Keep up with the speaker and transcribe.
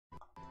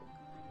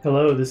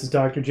Hello, this is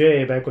Dr.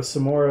 J, back with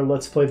some more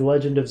Let's Play The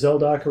Legend of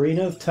Zelda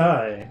Ocarina of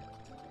Time.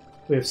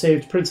 We have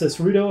saved Princess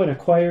Ruto and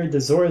acquired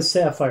the Zora's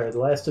Sapphire, the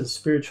last of the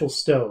spiritual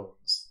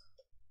stones.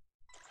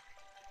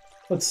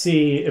 Let's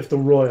see if the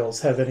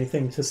royals have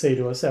anything to say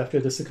to us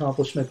after this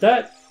accomplishment.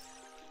 I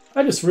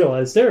just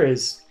realized there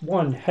is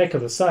one heck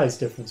of a size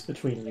difference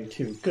between you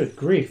two. Good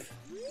grief.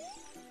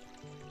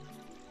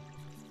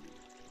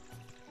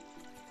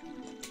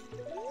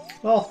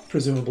 Well,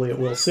 presumably it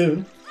will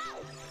soon.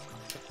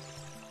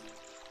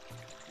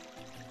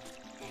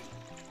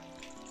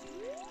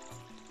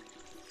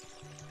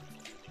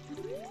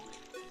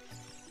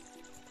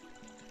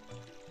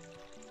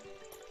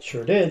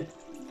 Sure did.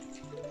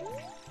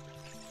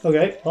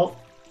 Okay, well,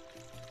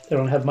 they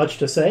don't have much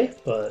to say,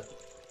 but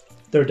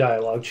their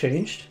dialogue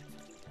changed.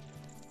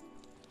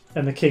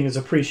 And the king is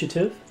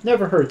appreciative.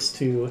 Never hurts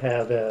to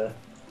have a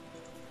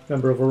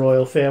member of a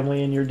royal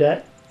family in your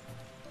debt.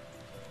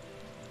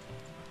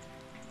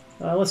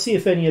 Let's see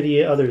if any of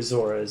the other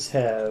Zoras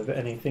have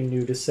anything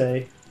new to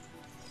say.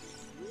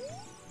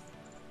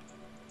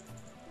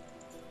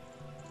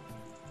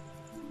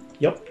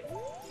 Yep.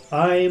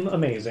 I'm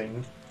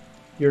amazing.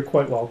 You're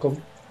quite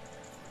welcome.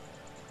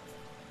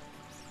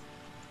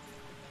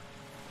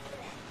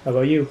 How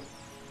about you?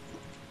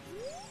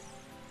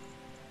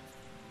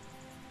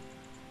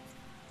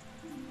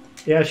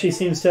 Yeah, she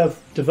seems to have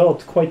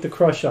developed quite the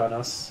crush on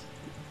us.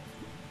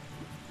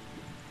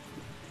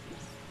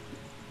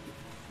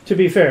 To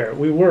be fair,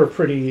 we were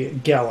pretty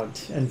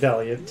gallant and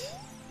valiant.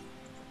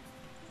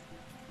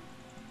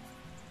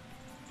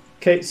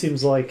 Okay,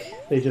 seems like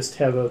they just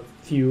have a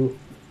few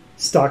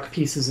stock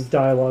pieces of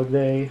dialogue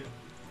they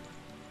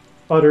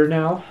utter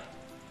now.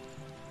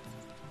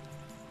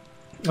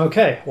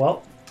 Okay,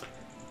 well,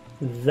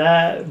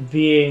 that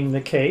being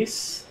the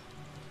case,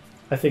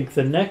 I think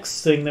the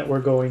next thing that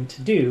we're going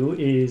to do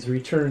is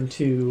return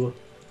to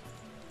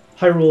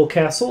Hyrule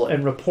Castle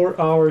and report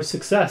our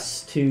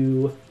success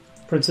to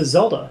Princess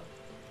Zelda.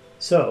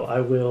 So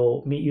I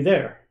will meet you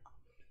there.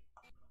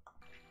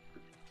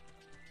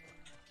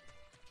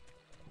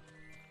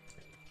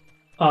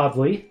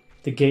 Oddly,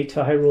 the gate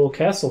to Hyrule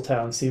Castle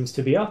Town seems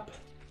to be up.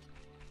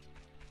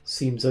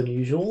 Seems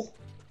unusual.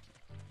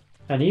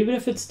 And even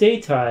if it's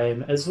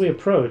daytime, as we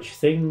approach,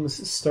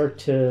 things start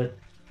to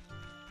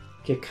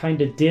get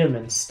kind of dim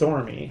and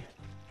stormy.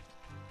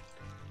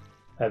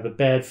 I have a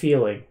bad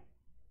feeling.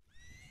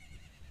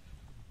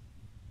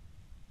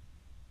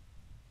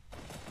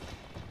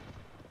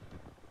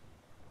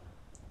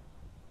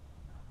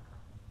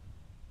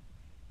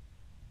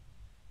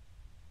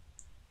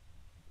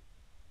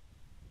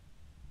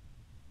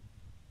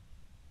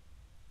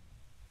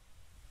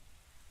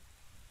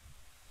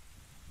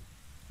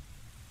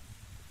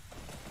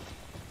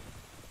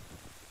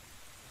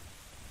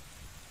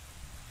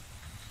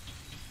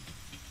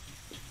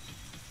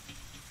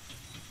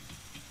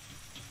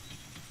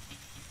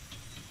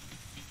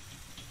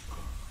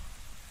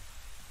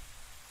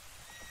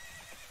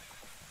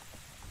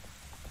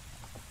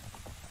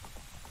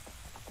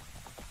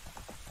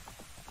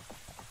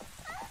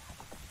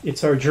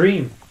 It's our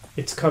dream.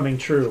 It's coming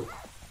true.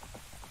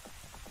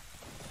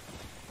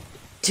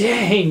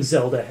 Dang,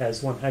 Zelda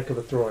has one heck of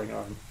a throwing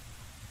arm.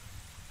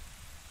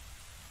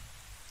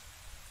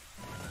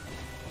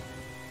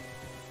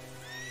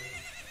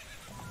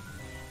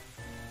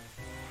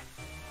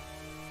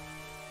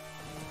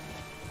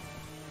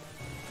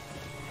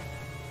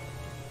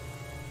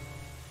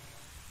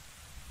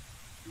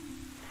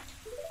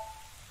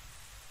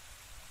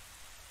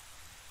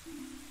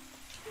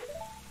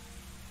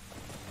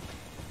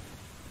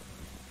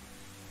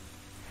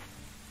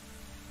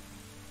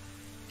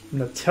 I'm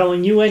not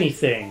telling you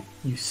anything,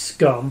 you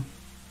scum.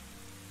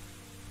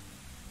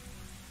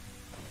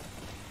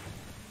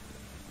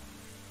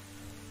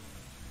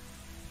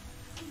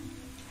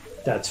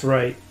 That's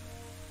right.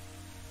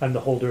 I'm the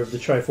holder of the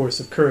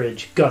Triforce of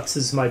Courage. Guts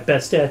is my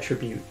best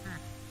attribute.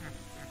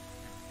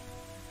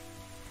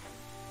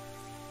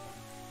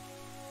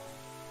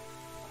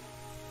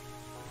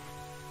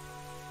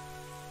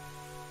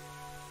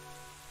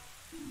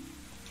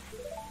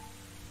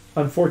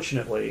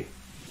 Unfortunately,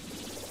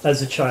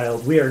 as a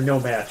child, we are no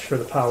match for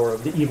the power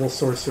of the evil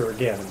sorcerer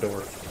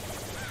Ganondorf.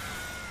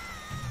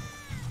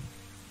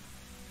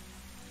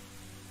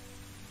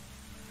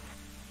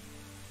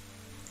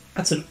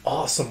 That's an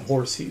awesome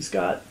horse he's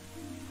got.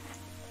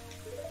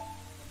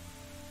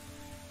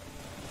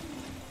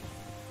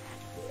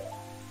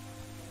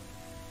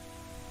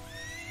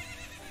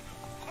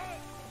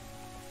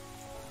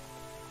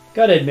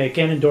 Gotta admit,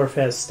 Ganondorf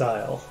has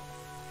style.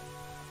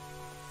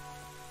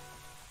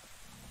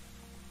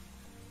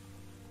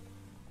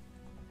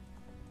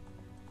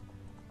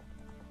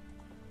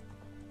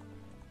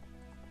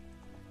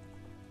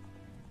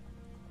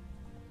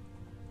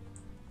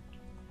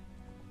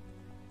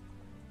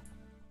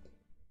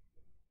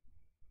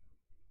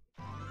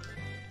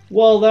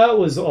 Well, that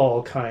was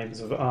all kinds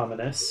of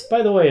ominous.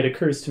 By the way, it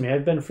occurs to me,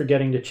 I've been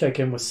forgetting to check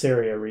in with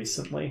Saria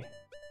recently.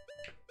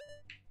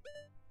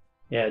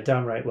 Yeah,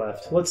 downright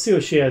left. Let's see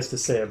what she has to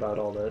say about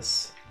all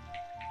this.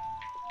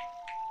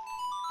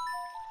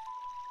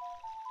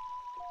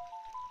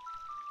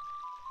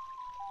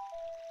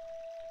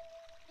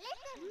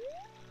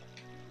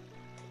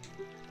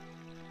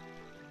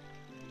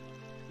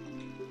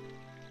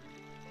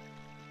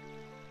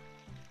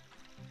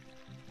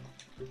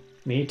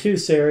 Me too,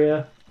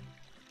 Saria.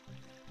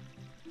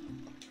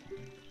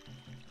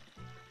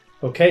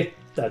 Okay,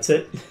 that's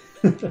it.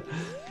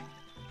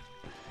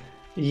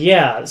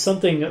 Yeah,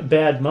 something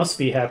bad must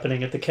be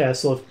happening at the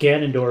castle if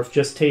Ganondorf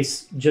just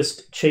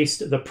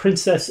chased the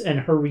princess and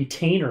her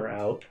retainer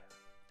out.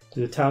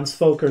 Do the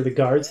townsfolk or the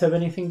guards have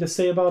anything to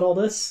say about all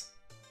this?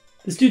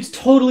 This dude's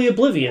totally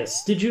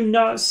oblivious. Did you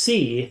not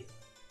see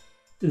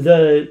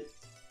the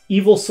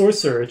evil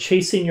sorcerer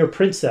chasing your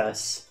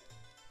princess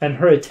and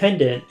her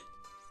attendant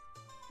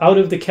out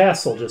of the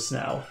castle just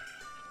now?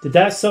 Did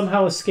that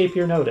somehow escape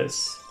your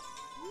notice?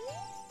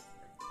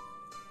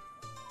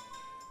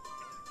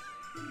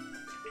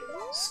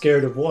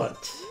 Scared of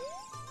what?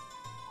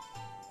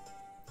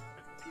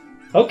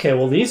 Okay,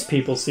 well these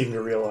people seem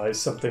to realize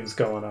something's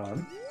going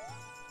on.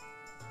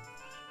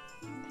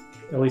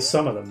 At least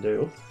some of them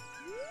do.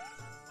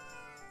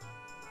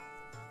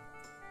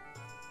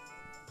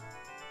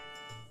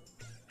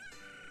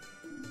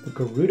 The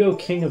Gerudo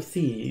King of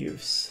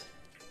Thieves.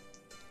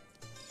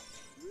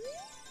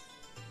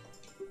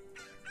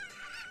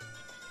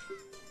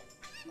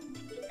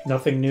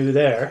 Nothing new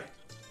there.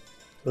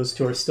 Those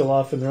two are still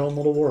off in their own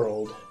little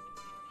world.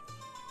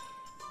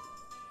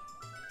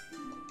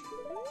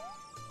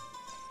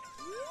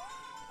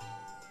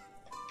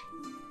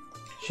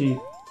 She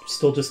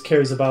still just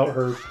cares about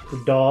her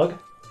dog.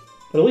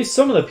 But at least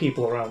some of the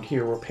people around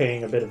here were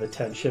paying a bit of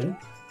attention.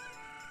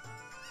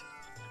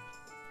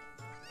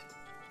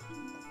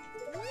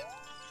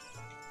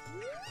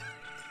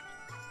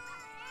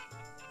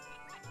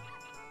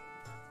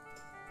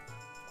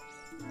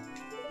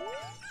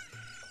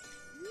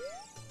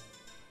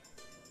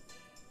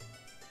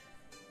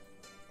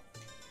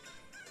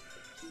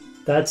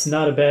 That's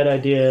not a bad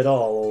idea at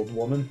all, old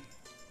woman.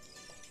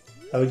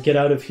 I would get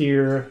out of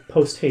here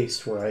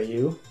post-haste, were I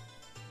you.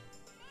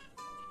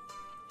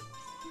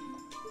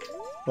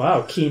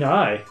 Wow, keen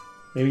eye.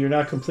 Maybe you're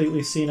not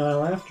completely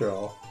senile after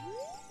all.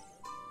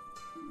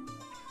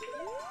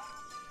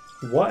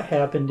 What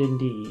happened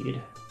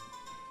indeed?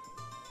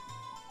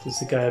 Does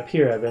the guy up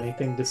here have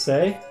anything to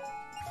say?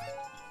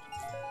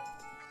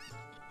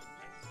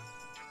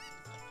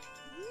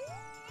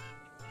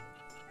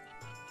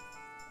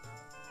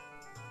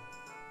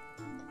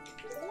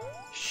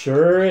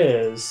 Sure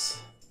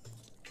is.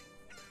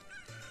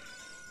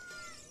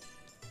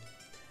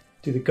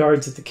 Do the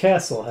guards at the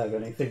castle have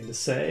anything to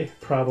say?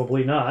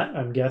 Probably not,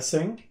 I'm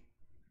guessing.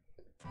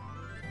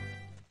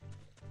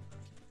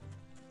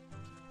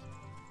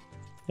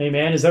 Hey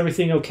man, is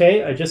everything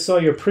okay? I just saw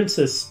your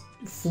princess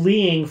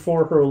fleeing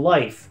for her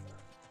life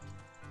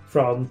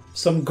from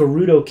some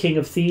Gerudo King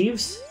of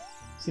Thieves.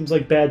 Seems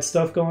like bad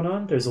stuff going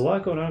on. There's a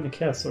lot going on in the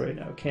castle right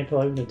now. Can't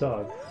tell even the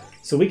dog.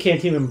 So we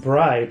can't even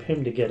bribe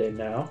him to get in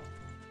now.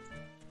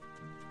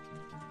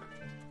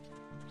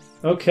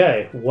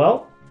 Okay,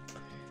 well,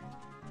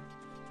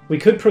 we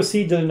could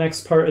proceed to the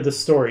next part of the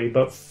story,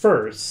 but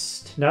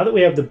first, now that we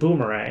have the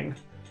boomerang,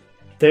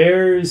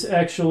 there's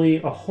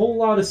actually a whole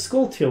lot of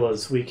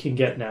Skulltulas we can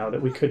get now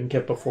that we couldn't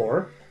get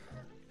before.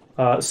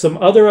 Some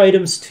other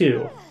items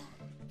too.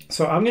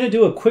 So I'm going to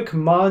do a quick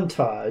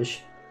montage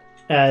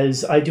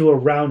as I do a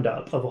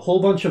roundup of a whole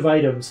bunch of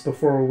items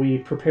before we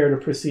prepare to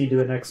proceed to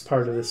the next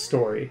part of this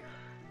story.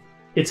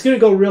 It's going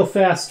to go real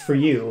fast for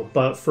you,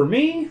 but for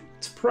me,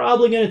 it's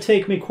probably going to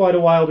take me quite a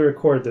while to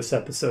record this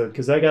episode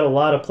because I got a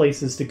lot of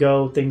places to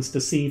go, things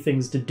to see,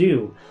 things to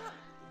do.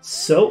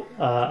 So,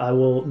 I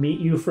will meet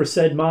you for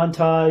said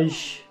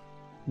montage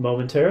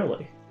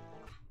momentarily.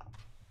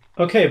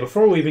 Okay,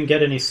 before we even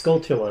get any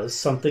Skulltulas,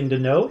 something to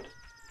note.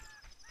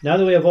 Now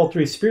that we have all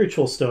 3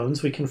 spiritual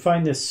stones, we can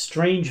find this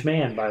strange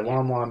man by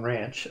Lon Lon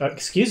Ranch.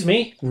 Excuse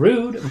me,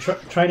 rude. I'm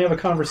trying to have a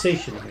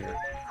conversation here.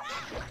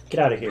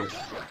 Get out of here.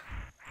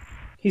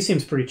 He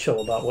seems pretty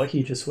chill about what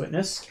he just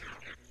witnessed.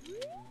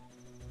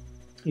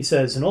 He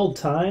says, in old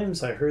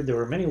times, I heard there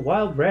were many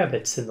wild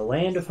rabbits in the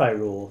land of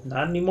Hyrule.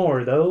 Not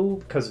anymore, though,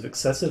 because of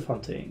excessive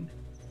hunting.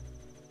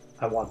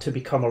 I want to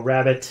become a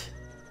rabbit.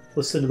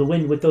 Listen to the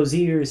wind with those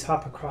ears,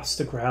 hop across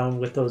the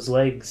ground with those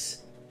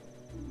legs.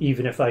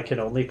 Even if I can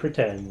only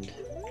pretend.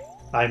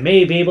 I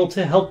may be able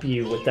to help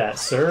you with that,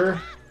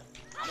 sir.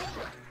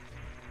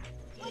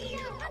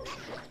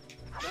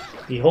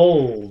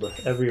 Behold,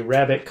 every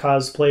rabbit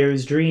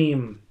cosplayer's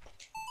dream.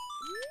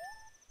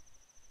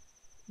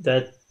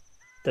 That's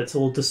a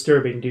little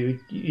disturbing, dude.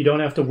 You don't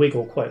have to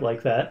wiggle quite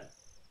like that.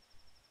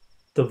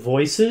 The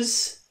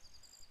voices?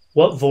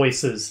 What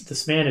voices?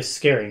 This man is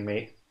scaring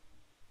me.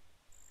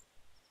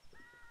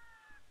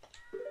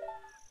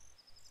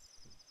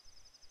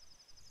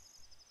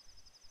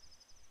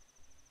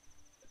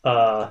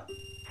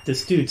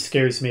 This dude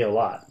scares me a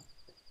lot.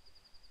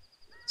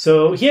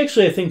 So he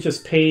actually, I think,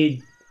 just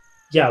paid,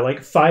 yeah,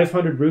 like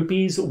 500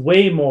 rupees,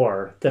 way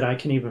more than I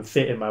can even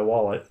fit in my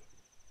wallet.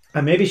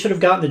 I maybe should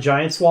have gotten the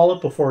Giant's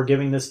wallet before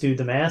giving this dude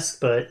the mask,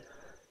 but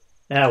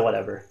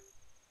whatever.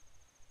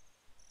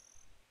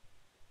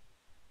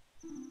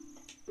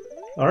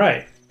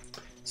 Alright,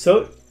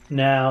 so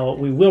now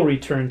we will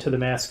return to the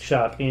mask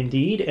shop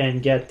indeed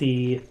and get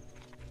the...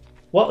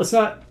 Well, it's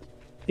not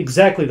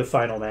exactly the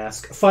final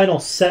mask, final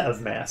set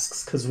of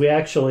masks, because we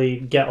actually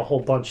get a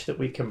whole bunch that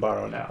we can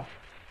borrow now.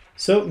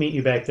 So, meet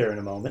you back there in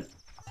a moment.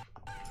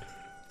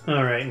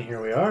 Alright, and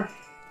here we are.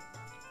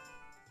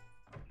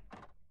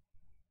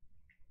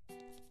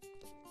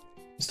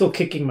 I'm still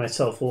kicking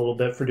myself a little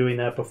bit for doing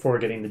that before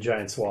getting the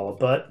Giant's Wallet,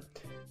 but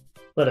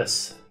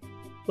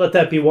let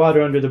that be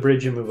water under the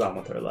bridge and move on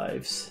with our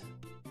lives.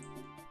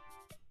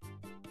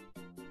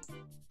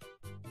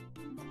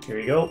 Here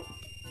you go.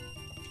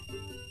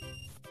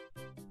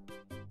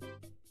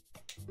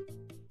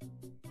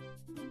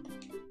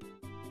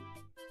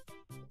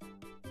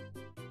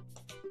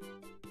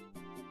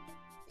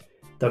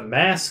 The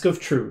Mask of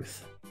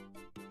Truth.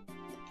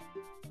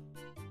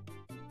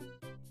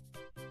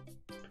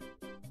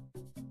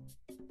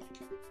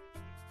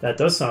 That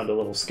does sound a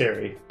little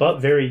scary, but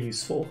very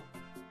useful.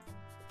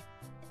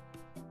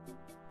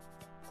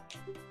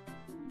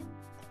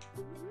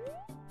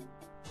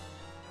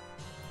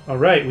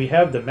 Alright, we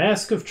have the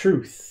Mask of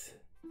Truth.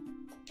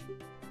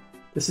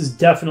 This is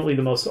definitely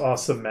the most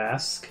awesome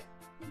mask.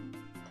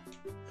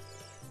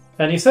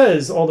 And he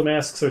says all the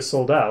masks are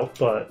sold out,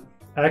 but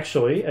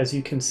actually, as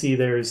you can see,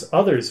 there's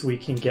others we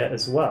can get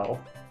as well.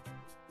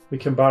 We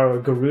can borrow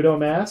a Gerudo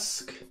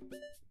mask,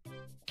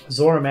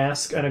 Zora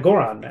mask, and a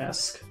Goron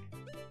mask.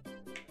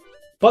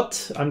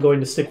 But I'm going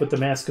to stick with the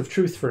Mask of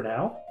Truth for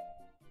now,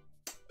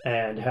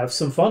 and have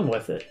some fun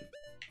with it.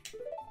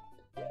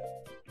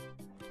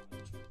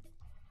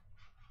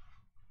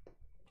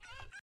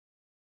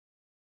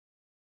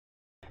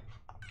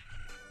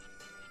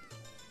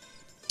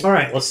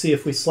 Alright, let's see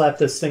if we slap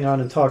this thing on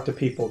and talk to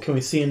people. Can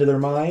we see into their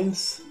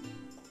minds?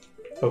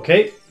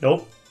 Okay,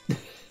 nope.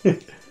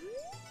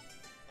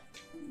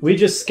 We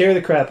just scare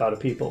the crap out of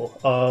people.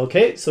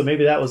 Okay, so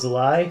maybe that was a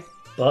lie,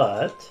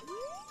 but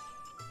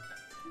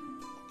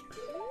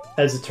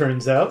as it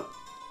turns out,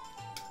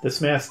 this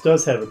mask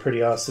does have a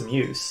pretty awesome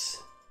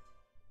use.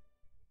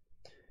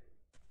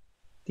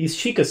 These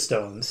Sheikah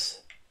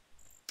stones,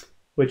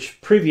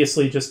 which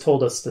previously just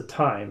told us the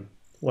time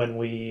when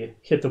we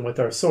hit them with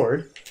our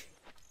sword.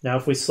 Now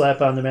if we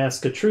slap on the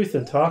Mask of Truth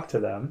and talk to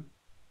them,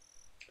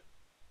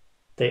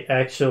 they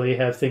actually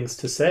have things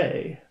to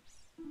say.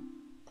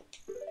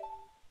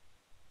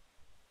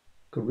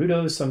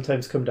 Gerudos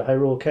sometimes come to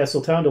Hyrule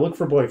Castle Town to look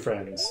for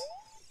boyfriends.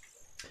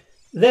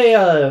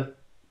 They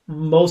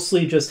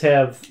mostly just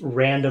have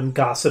random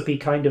gossipy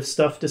kind of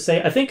stuff to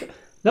say. I think,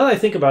 now that I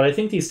think about it, I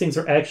think these things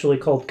are actually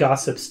called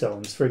gossip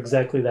stones for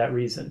exactly that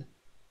reason.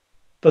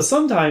 But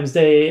sometimes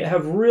they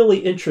have really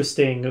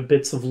interesting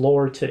bits of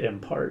lore to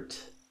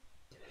impart.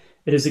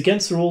 It is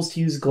against the rules to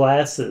use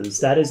glasses.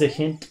 That is a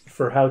hint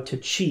for how to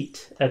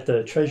cheat at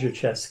the treasure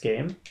chest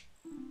game.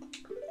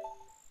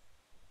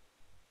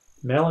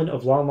 Malon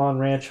of Lon Lon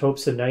Ranch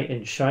hopes a knight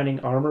in shining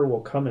armor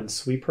will come and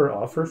sweep her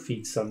off her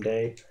feet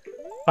someday.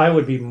 I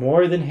would be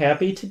more than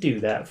happy to do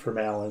that for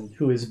Malon,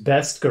 who is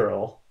best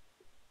girl.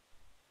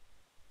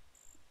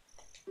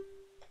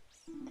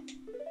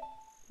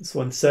 This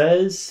one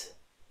says,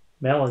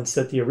 Malon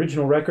set the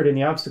original record in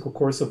the obstacle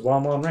course of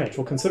Lon Lon Ranch.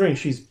 Well, considering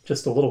she's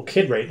just a little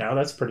kid right now,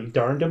 that's pretty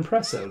darned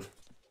impressive.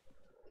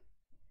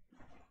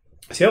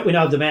 So yep, we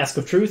now have the Mask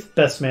of Truth,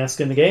 best mask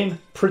in the game.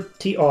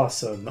 Pretty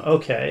awesome.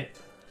 Okay.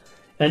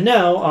 And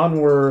now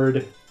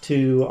onward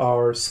to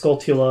our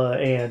Skulltula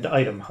and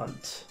item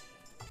hunt.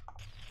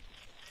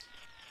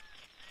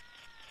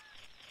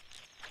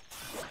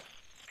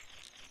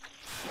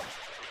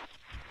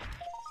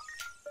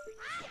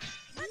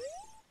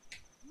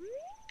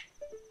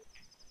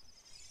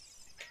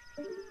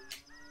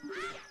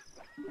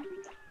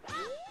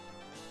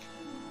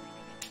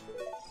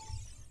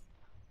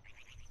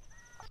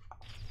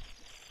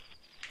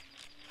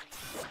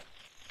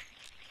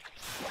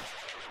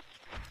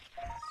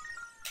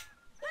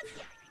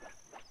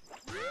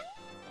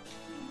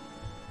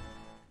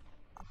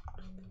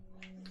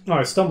 Oh,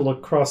 I stumbled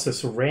across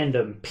this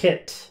random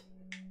pit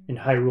in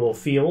Hyrule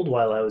Field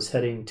while I was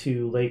heading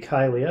to Lake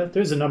Hylia.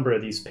 There's a number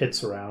of these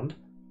pits around.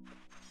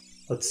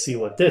 Let's see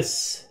what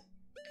this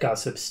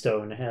Gossip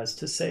Stone has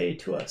to say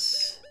to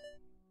us.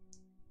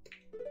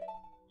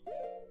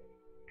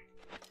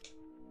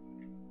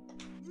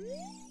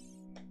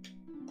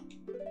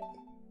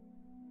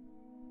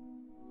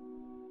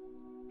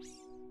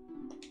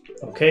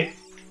 Okay,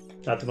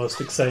 not the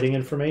most exciting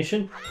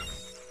information.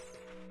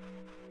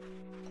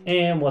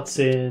 And what's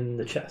in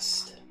the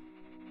chest?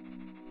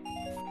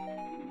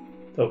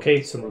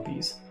 Okay, some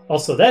rupees.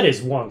 Also, that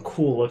is one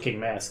cool looking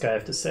mask, I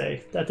have to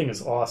say. That thing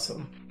is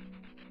awesome.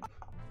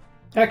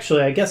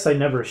 Actually, I guess I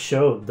never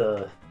showed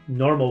the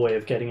normal way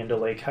of getting into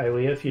Lake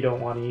Hylia if you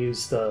don't want to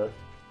use the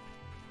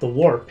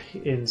warp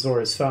in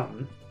Zora's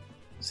Fountain.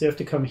 So you have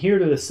to come here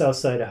to the south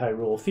side of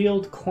Hyrule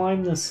Field,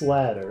 climb this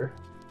ladder,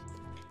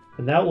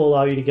 and that will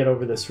allow you to get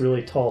over this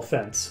really tall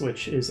fence,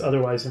 which is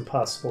otherwise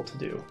impossible to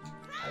do.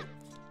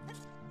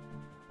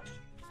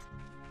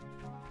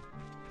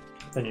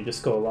 Then you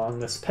just go along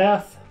this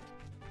path.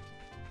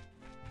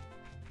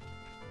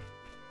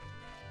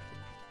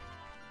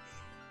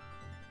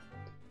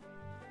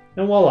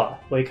 And voila,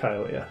 Lake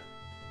Hylia.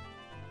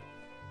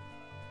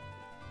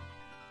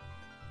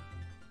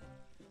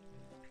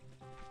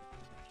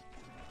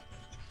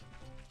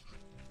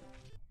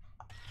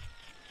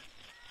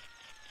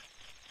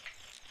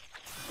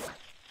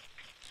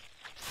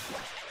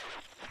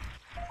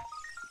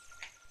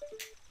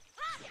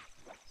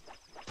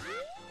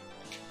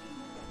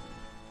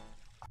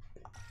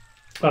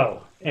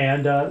 Oh,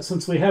 and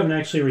since we haven't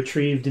actually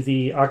retrieved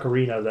the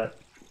ocarina that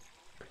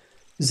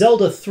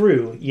Zelda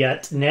threw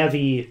yet,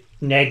 Navi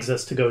nags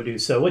us to go do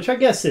so, which I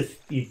guess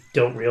if you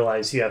don't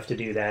realize you have to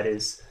do that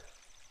is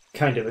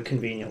kind of a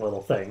convenient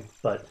little thing.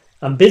 But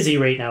I'm busy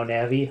right now,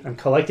 Navi. I'm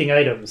collecting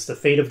items. The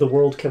fate of the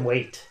world can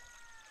wait.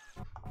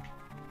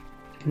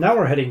 Now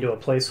we're heading to a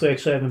place we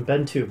actually haven't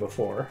been to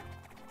before.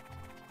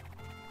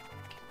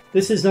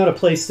 This is not a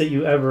place that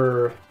you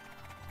ever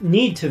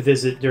need to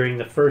visit during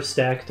the first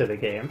act of the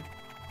game.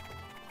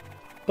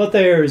 But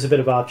there's a bit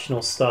of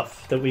optional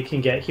stuff that we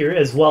can get here,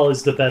 as well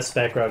as the best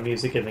background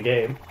music in the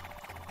game.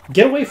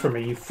 Get away from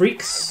me, you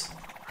freaks!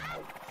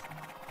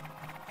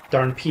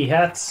 Darn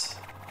pea-hats.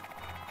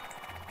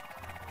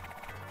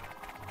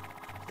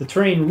 The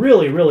terrain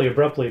really, really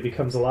abruptly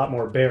becomes a lot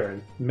more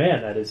barren.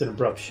 Man, that is an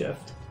abrupt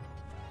shift.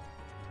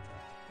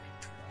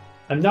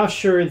 I'm not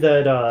sure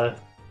that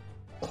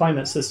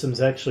climate systems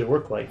actually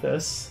work like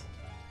this.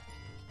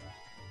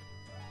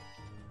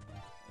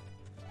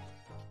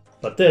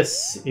 But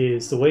this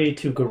is the way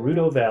to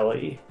Gerudo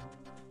Valley,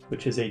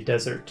 which is a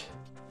desert.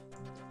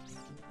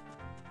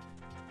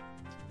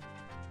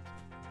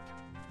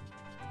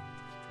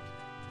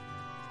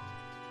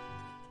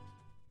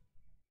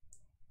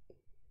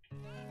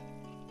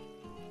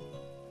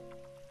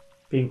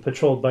 Being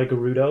patrolled by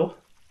Gerudo.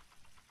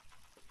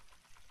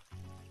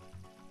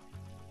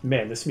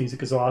 Man, this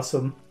music is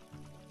awesome.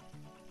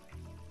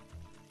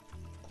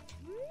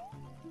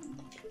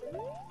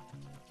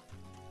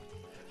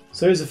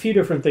 So there's a few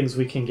different things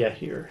we can get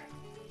here.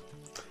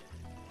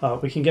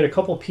 We can get a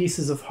couple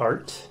pieces of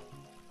heart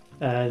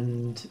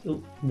and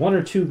 1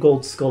 or 2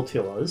 gold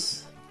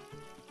Skulltulas.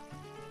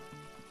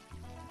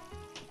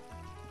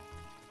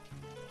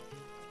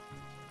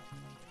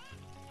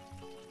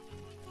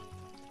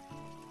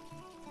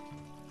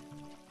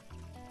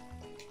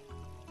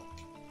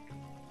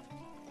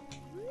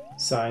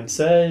 Sign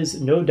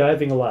says, no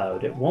diving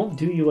allowed. It won't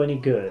do you any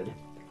good.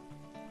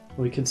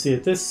 We can see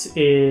that this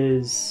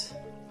is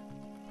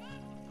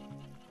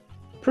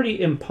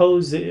pretty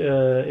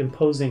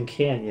imposing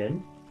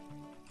canyon.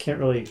 Can't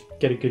really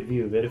get a good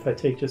view of it. If I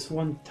take just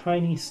one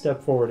tiny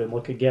step forward and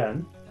look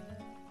again.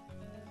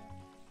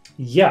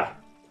 Yeah,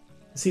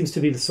 it seems to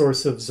be the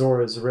source of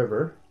Zora's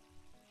River.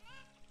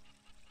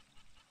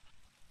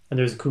 And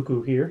there's a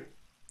cuckoo here.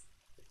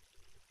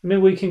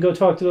 Maybe we can go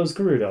talk to those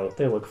Gerudo.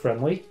 They look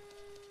friendly.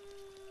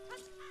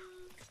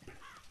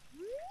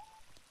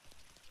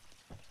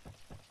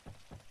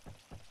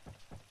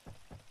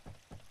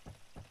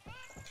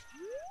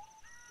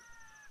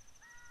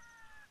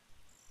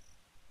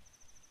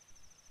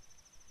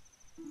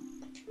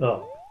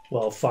 Oh,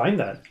 well, fine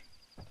then.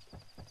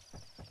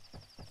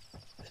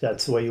 If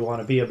that's the way you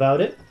want to be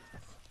about it.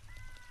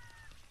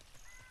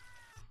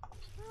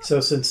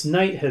 So since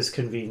night has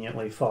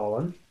conveniently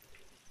fallen,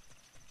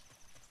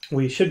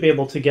 we should be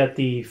able to get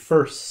the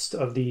first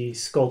of the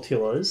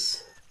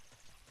Skulltulas.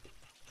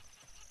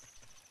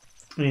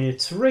 And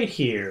it's right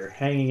here,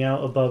 hanging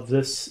out above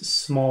this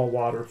small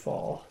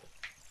waterfall.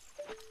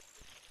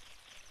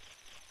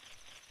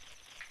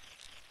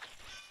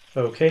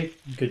 Okay,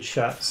 good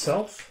shot,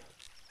 self.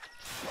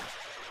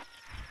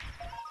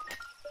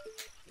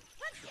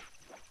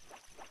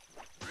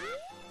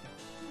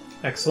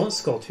 Excellent,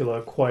 Skulltula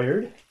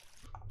acquired.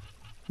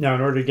 Now,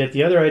 in order to get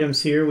the other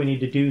items here, we need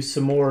to do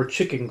some more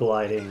chicken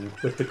gliding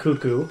with the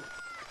cuckoo.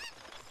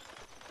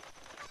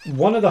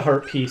 One of the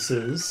heart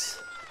pieces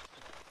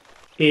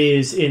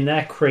is in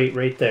that crate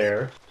right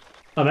there.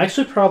 I'm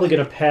actually probably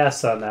going to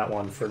pass on that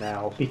one for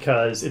now,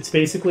 because it's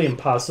basically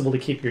impossible to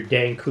keep your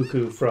dang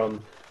cuckoo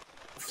from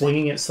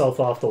flinging itself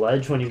off the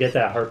ledge when you get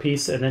that heart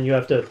piece, and then you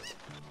have to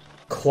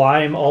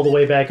climb all the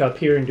way back up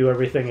here and do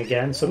everything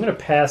again. So I'm going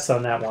to pass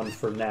on that one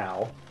for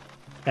now.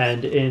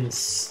 And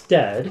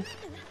instead,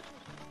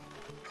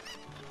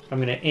 I'm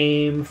going to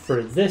aim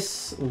for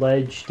this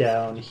ledge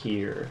down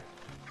here.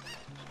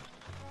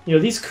 You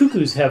know, these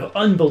cuckoos have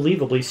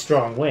unbelievably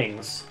strong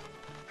wings.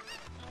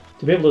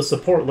 To be able to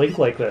support Link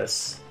like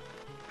this,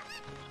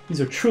 these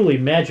are truly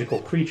magical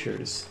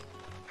creatures.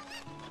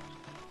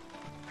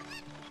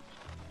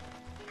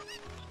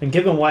 And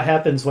given what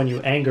happens when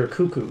you anger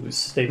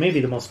cuckoos, they may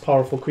be the most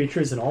powerful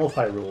creatures in all of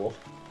Hyrule.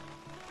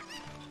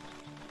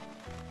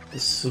 The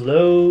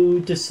slow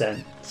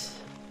descent.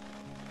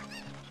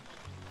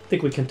 I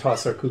think we can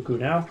toss our cuckoo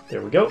now.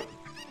 There we go.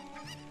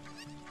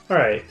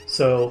 Alright,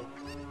 so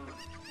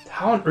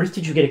how on earth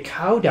did you get a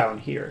cow down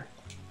here?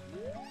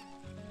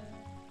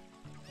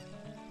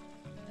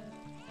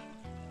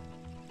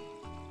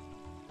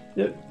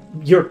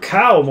 Your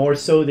cow more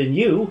so than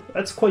you.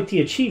 That's quite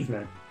the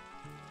achievement.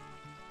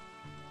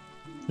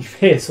 You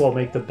may as well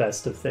make the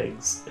best of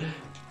things.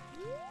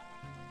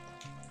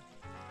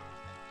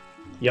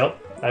 Yup,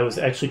 I was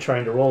actually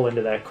trying to roll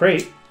into that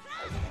crate.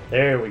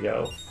 There we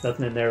go.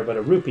 Nothing in there but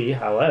a rupee.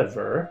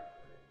 However,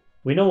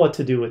 we know what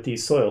to do with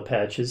these soil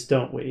patches,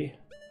 don't we?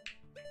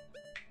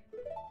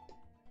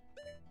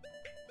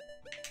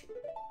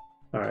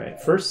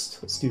 Alright,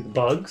 first, let's do the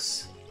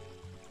bugs.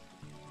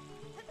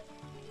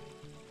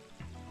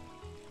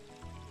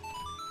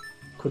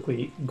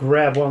 Quickly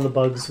grab one of the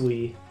bugs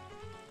we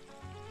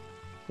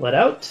let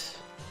out.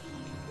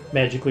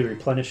 Magically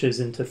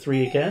replenishes into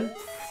 3 again.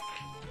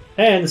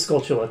 And the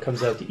Skulltula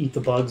comes out to eat the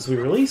bugs we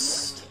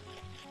released.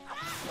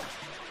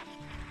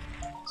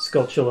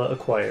 Skulltula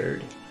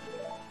acquired.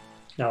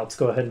 Now let's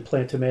go ahead and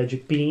plant a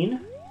magic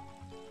bean.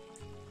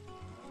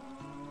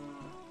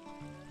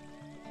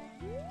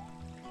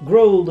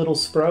 Grow, little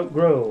sprout,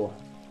 grow.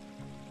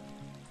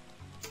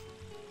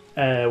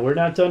 We're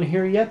not done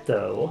here yet,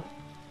 though.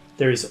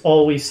 There's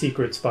always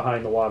secrets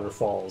behind the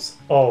waterfalls.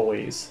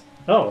 Always.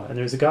 Oh, and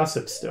there's a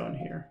gossip stone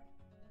here.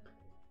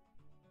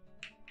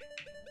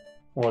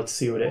 Well, let's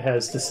see what it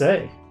has to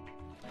say.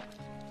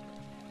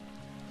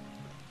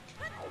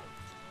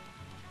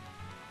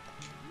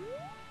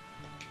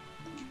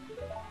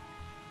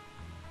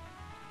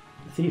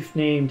 A thief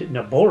named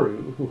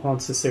Naboru, who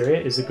haunts this area,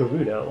 is a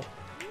Gerudo.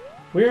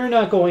 We're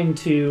not going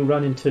to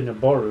run into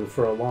Naboru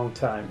for a long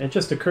time. It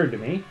just occurred to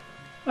me.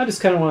 I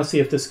just kind of want to see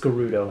if this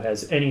Gerudo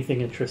has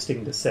anything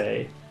interesting to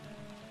say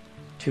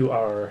to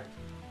our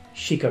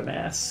Sheikah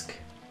mask.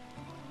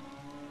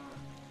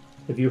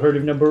 Have you heard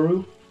of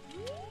Naboru?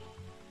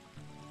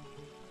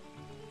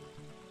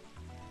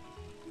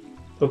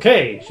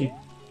 Okay,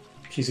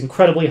 she's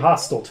incredibly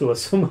hostile to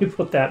us when we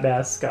put that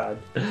mask on.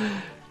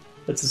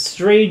 That's a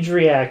strange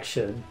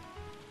reaction.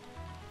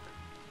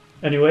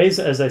 Anyways,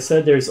 as I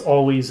said, there's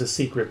always a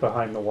secret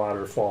behind the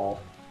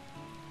waterfall.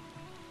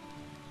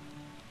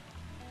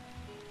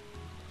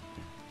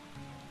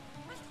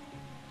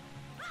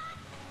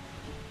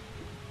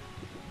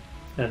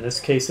 In this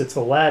case, it's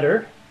a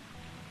ladder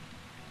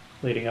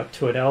leading up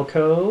to an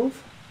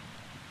alcove.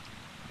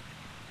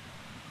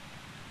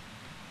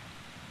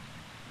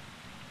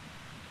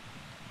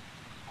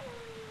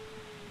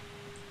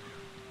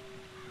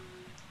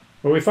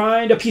 Where we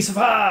find a piece of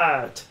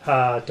heart!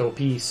 Hato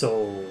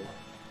piso.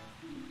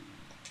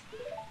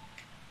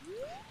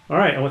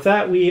 Alright, and with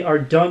that, we are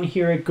done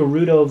here at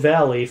Gerudo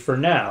Valley for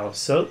now.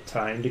 So,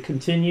 time to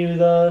continue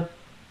the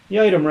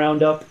item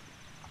roundup.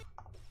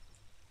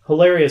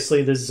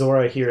 Hilariously, this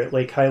Zora here at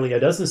Lake Hylia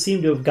doesn't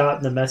seem to have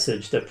gotten the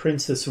message that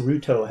Princess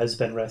Ruto has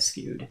been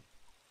rescued.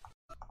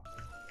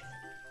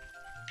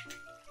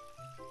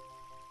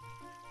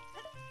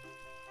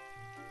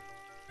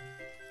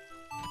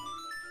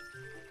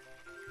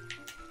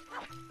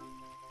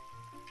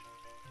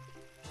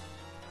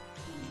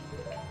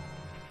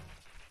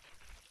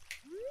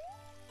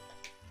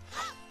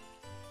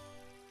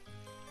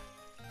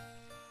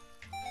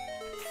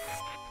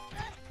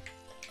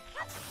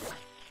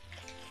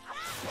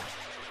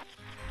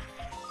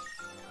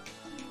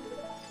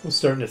 I was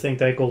starting to think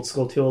that Gold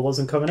Skulltula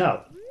wasn't coming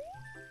out.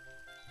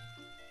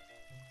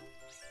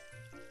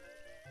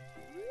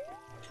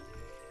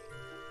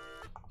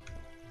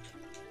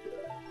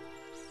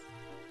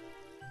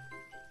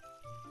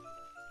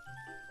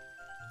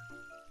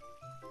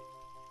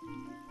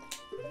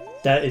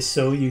 That is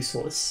so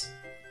useless.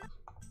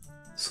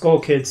 Skull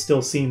Kid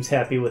still seems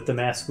happy with the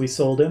mask we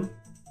sold him.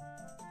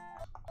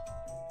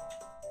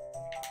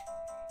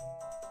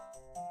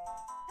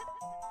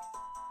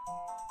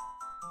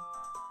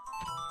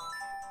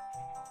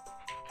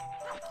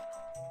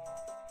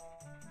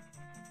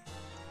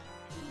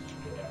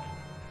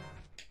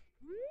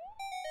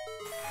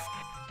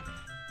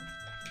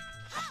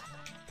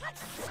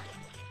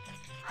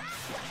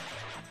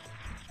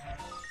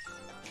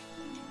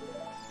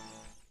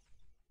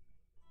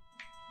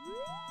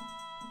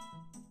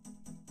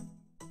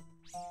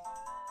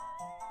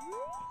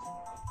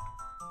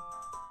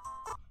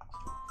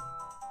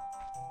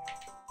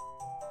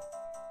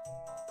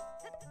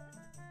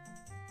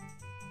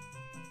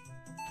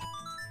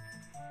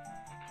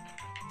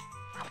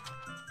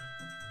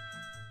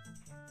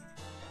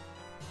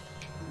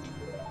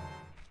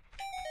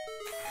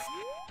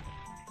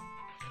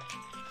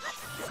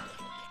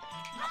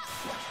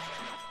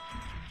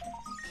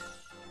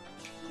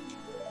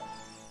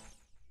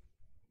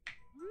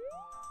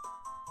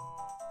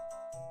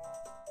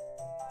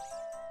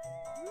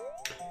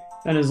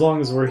 And as long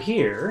as we're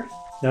here,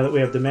 now that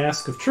we have the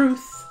Mask of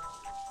Truth,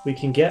 we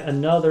can get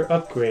another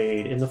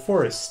upgrade in the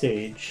forest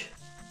stage.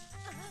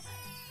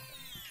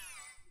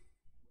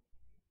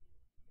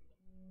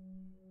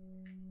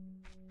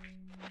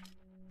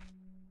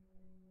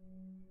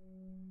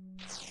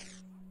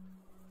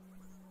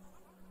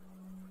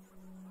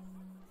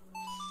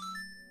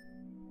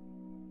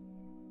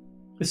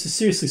 This is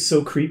seriously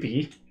so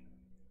creepy.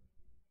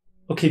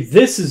 Okay,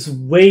 this is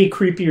way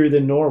creepier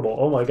than normal.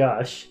 Oh my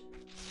gosh.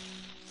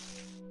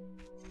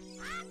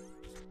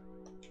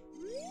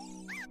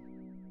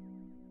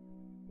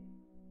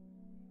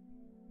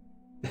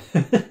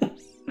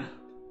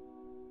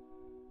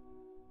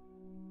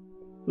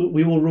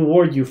 We will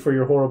reward you for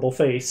your horrible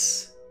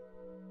face.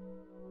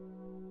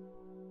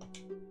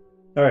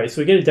 Alright,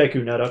 so we get a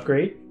Deku Nut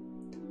upgrade.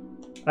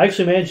 I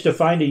actually managed to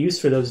find a use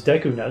for those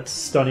Deku Nuts,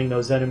 stunning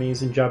those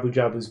enemies in Jabu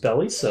Jabu's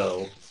belly,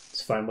 so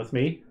it's fine with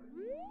me.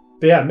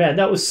 But yeah, man,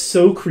 that was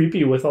so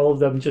creepy with all of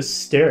them just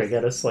staring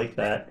at us like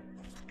that.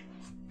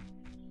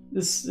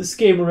 This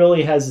game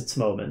really has its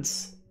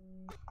moments.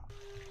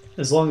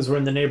 As long as we're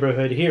in the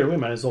neighborhood here, we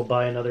might as well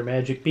buy another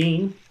magic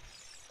bean.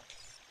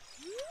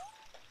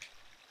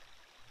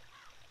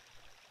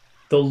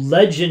 The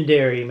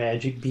legendary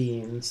magic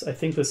beans. I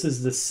think this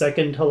is the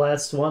second to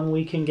last one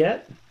we can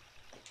get.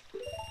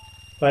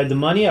 If I had the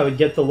money, I would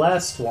get the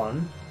last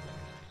one.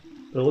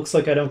 But it looks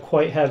like I don't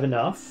quite have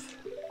enough.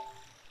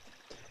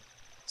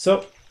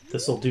 So,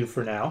 this will do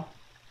for now.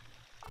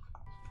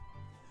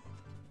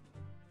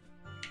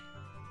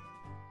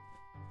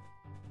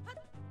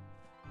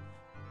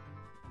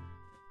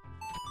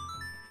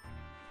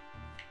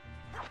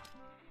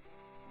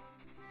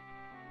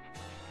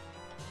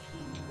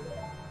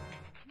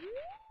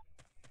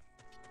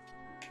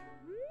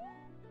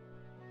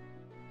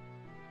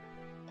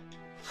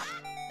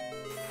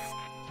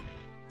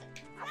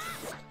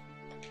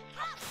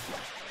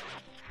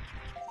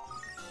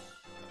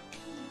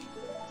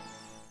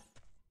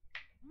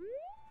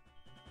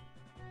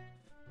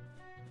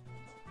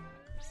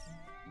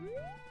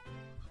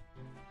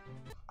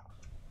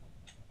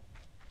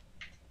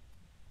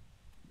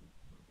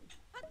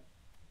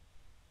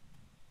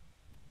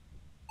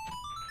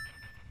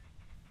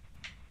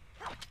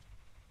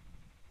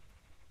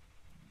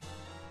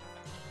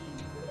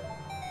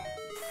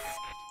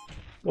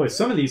 Boy,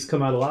 some of these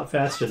come out a lot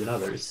faster than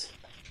others.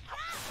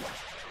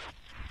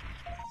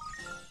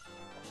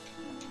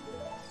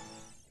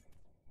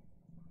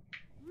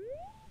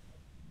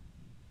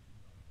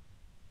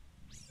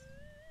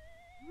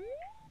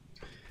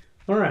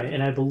 Alright,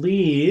 and I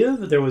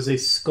believe there was a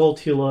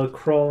Skulltula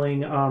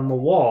crawling on the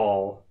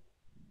wall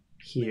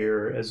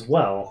here as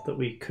well that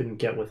we couldn't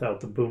get without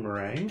the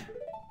boomerang.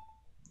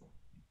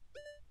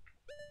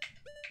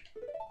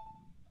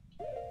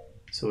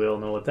 So we all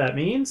know what that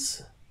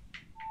means.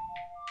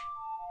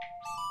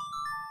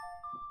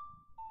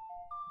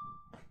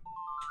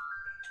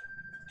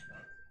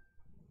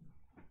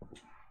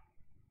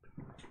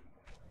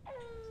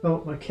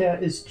 Oh, my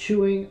cat is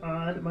chewing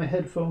on my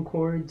headphone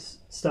cords.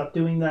 Stop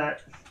doing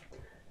that.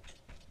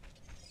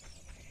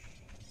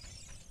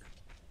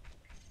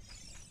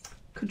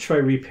 Could try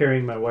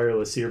repairing my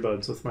wireless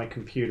earbuds with my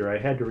computer. I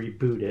had to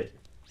reboot it.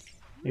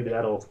 Maybe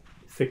that'll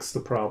fix the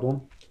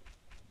problem.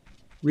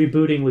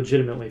 Rebooting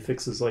legitimately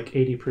fixes like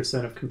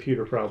 80% of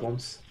computer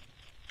problems.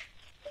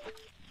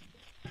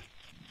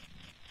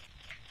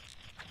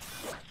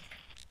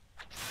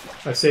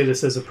 I say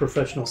this as a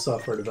professional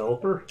software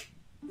developer.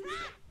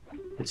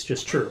 It's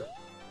just true.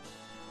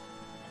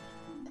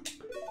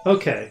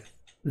 Okay,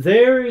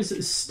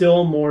 there's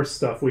still more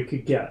stuff we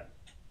could get.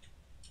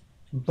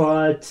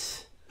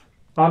 But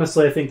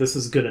honestly, I think this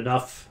is good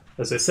enough.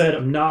 As I said,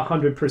 I'm not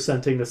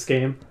 100%ing this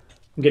game.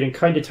 I'm getting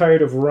kind of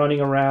tired of running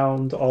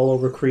around all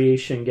over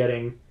creation,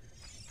 getting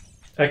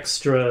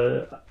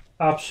extra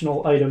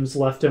optional items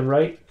left and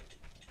right.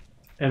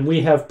 And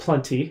we have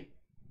plenty.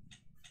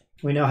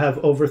 We now have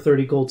over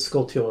 30 gold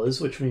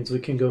Skulltulas, which means we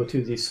can go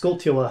to the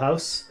Skulltula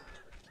house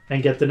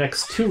and get the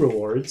next 2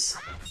 rewards.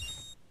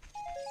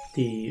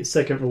 The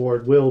second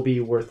reward will be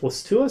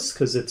worthless to us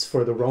because it's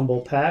for the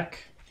Rumble Pack,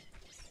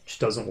 which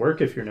doesn't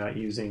work if you're not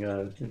using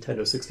a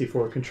Nintendo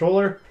 64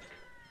 controller.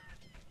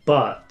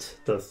 But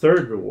the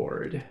third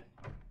reward...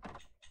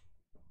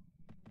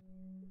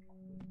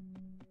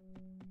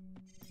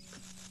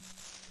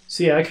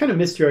 So yeah, I kind of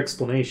missed your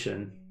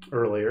explanation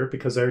earlier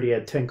because I already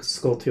had 10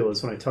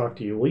 Skulltulas when I talked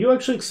to you. Will you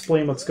actually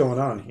explain what's going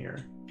on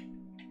here?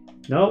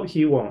 No,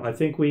 he won't. I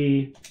think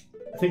we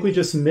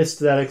just missed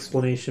that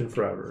explanation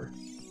forever.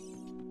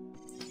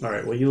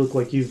 Alright, well you look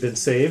like you've been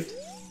saved.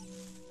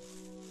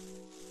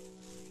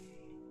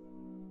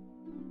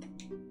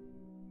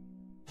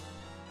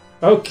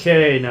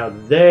 Okay, now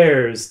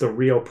there's the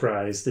real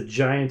prize, the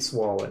Giant's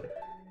Wallet.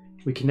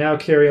 We can now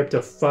carry up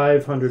to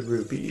 500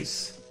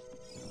 rupees.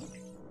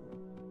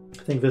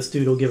 I think this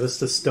dude will give us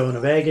the Stone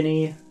of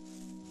Agony.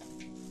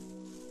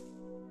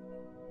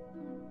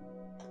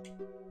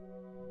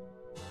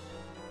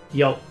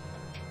 Yup.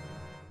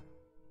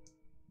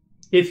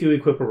 If you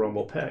equip a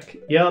Rumble Pack.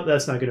 Yup,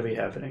 that's not going to be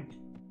happening.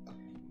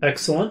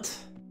 Excellent.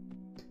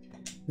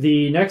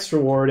 The next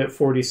reward at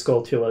 40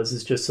 Skulltulas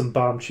is just some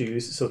bomb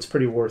chews, so it's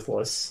pretty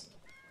worthless.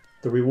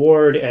 The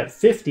reward at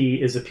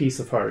 50 is a piece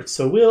of heart,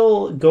 so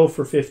we'll go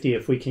for 50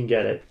 if we can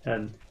get it.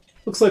 And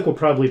looks like we'll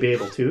probably be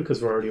able to,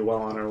 because we're already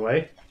well on our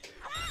way.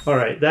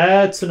 Alright,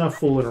 that's enough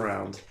fooling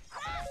around.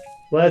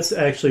 Let's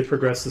actually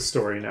progress the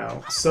story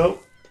now. So,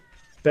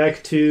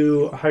 back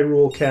to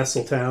Hyrule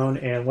Castletown,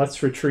 and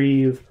let's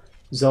retrieve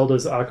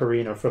Zelda's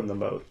Ocarina from the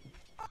moat.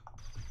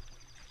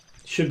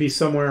 Should be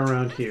somewhere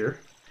around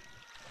here.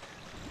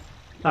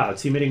 Ah,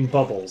 it's emitting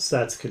bubbles.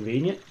 That's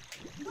convenient.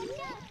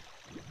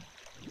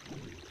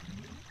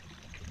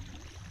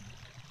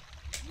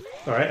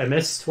 Alright, I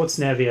missed. What's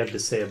Navi have to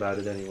say about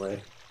it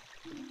anyway?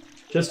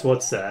 Just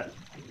what's that?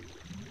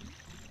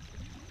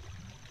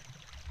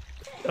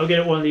 I'll get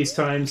it one of these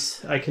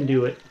times. I can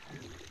do it.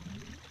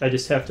 I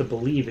just have to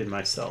believe in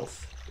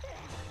myself.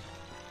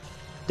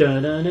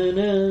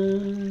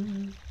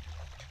 Da-da-da-da.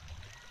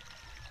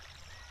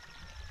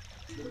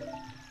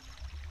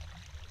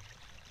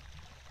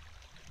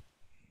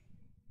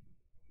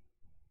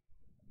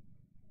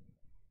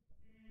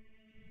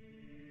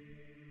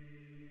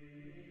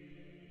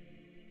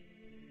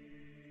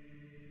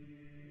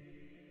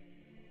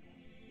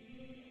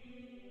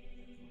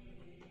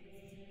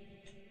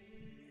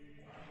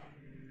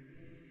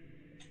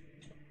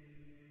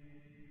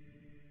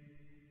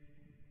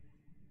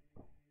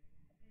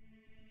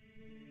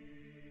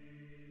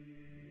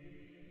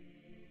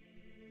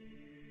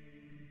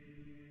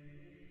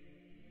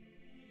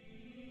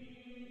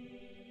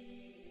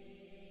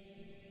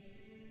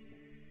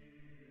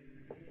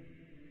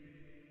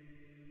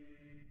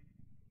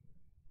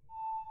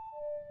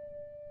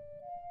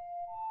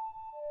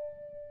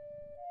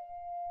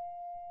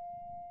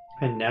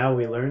 And now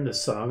we learn the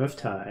Song of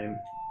Time.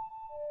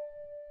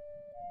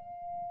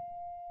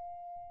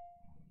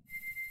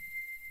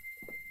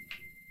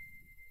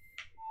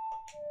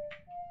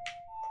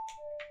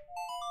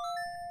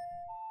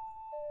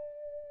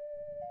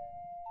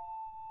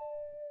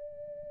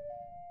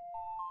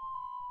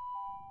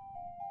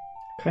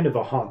 Kind of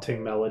a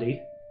haunting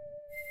melody.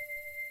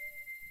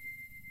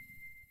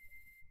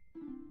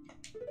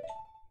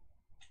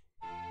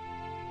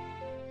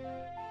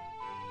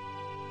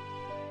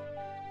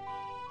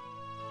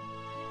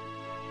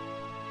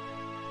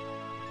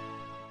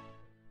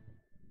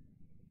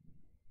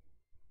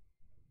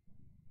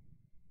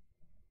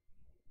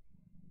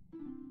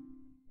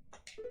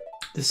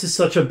 This is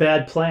such a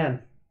bad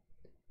plan.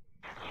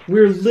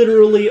 We're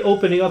literally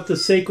opening up the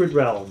Sacred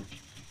Realm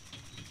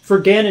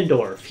for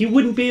Ganondorf. He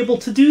wouldn't be able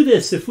to do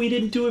this if we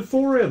didn't do it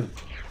for him.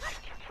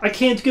 I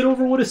can't get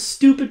over what a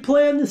stupid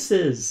plan this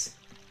is.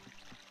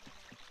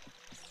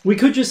 We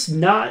could just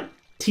not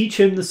teach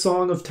him the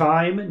Song of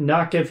Time,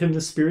 not give him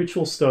the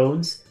spiritual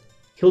stones.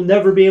 He'll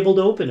never be able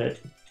to open it.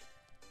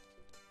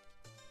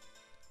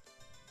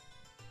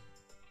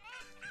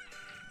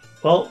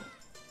 Well,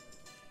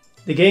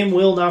 the game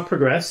will not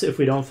progress if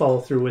we don't follow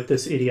through with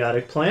this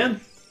idiotic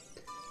plan.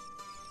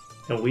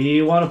 And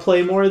we want to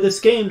play more of this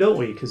game, don't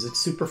we? Because it's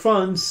super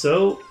fun,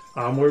 so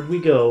onward we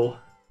go.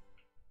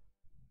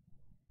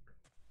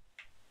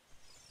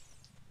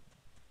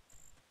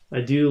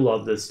 I do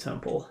love this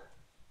temple.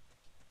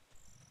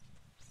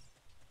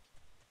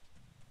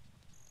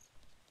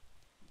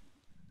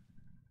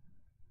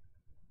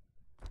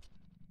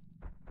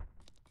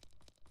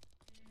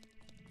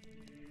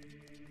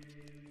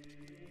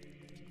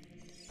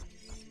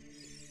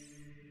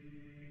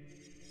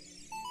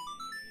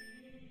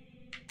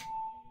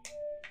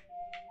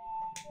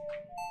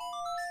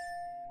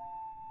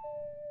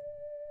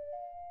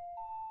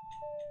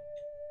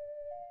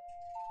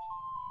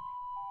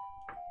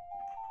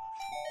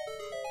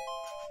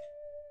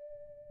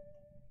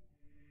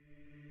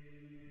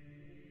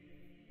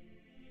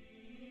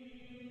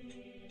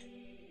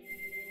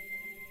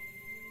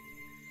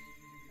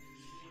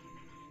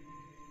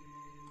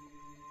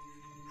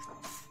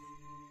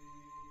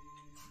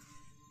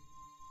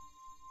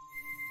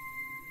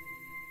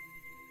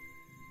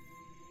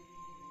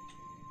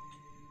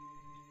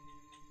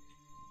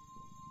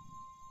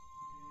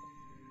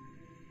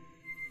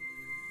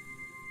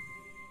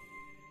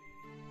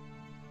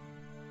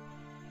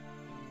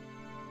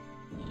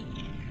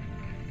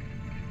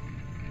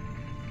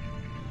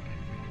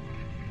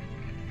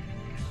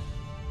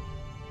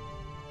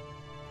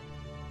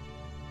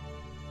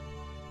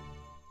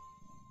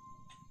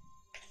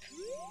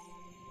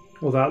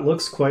 Well, that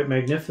looks quite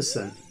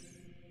magnificent.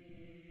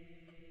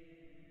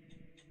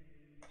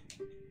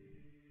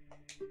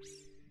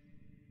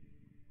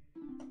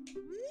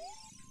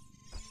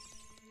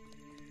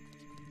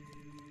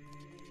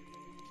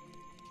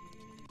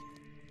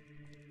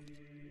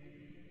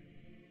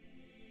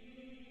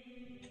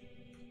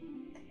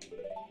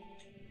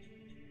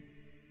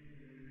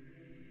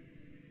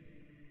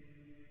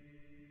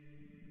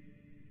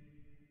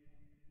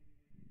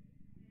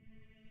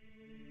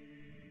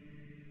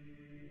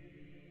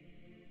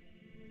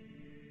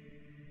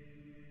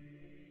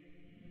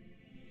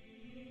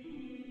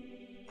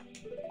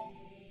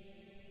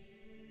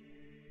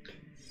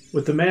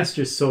 With the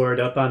Master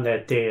Sword up on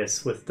that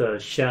dais with the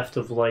shaft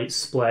of light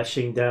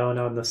splashing down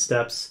on the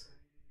steps,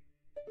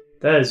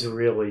 that is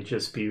really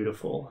just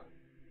beautiful.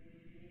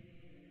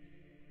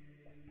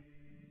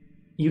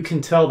 You can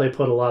tell they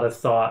put a lot of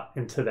thought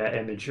into that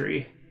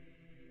imagery,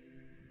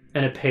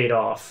 and it paid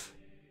off.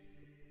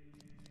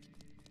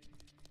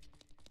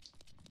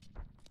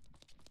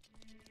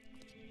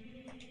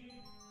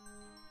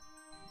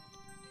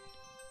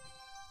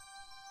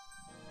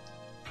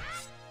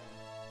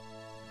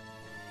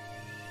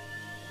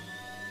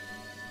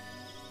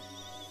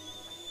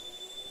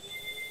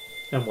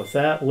 And with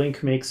that,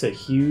 Link makes a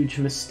huge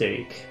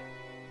mistake.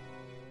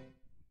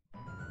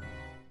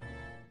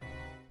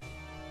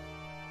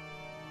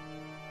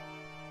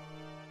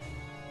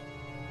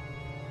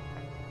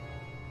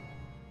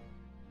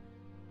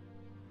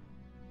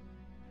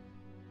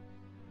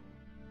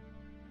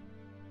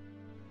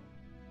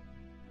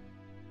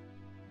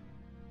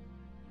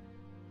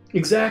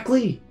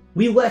 Exactly!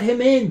 We let him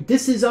in!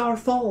 This is our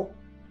fault!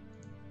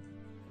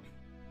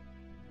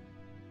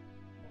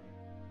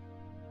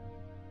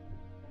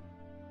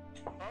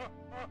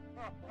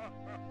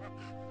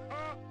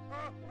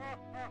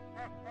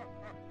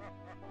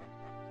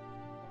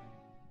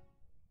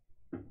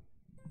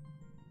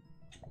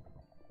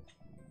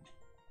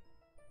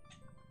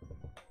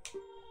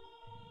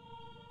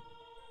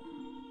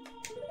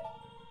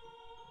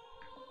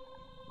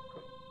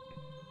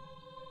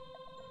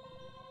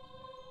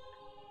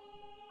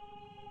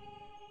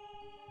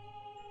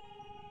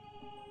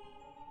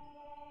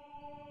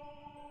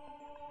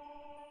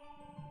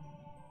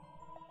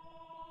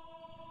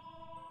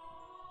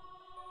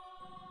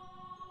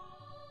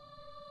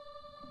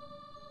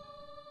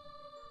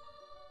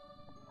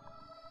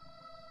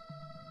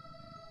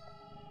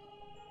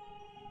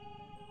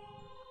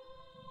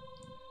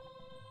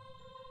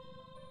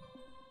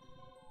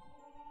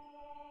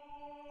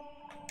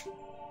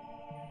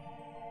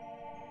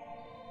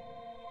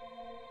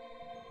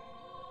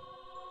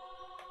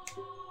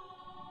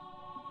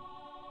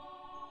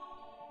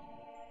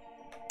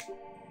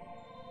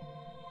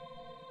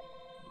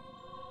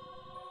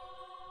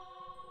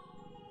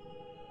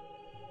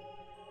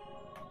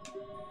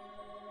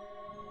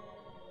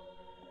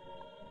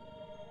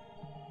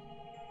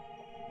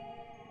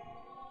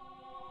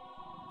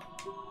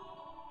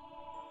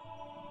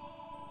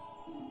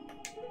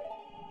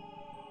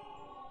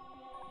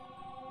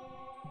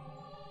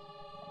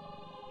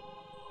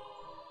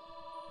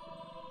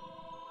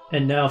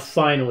 And now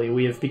finally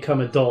we have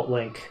become adult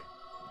Link.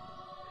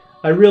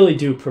 I really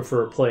do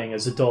prefer playing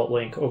as adult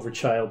Link over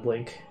child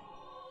Link.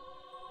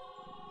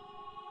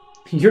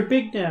 You're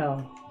big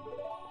now.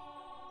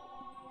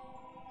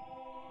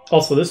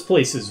 Also, this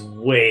place is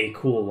way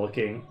cool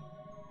looking.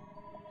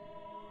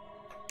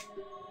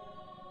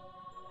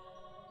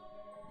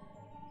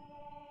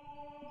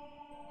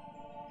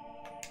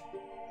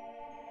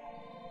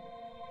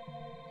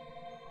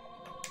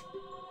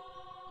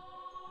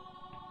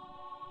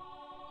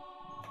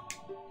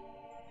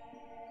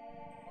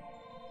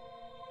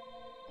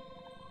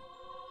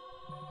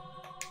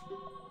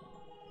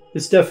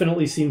 This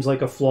definitely seems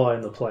like a flaw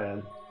in the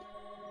plan.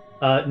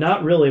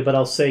 Not really, but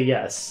I'll say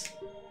yes.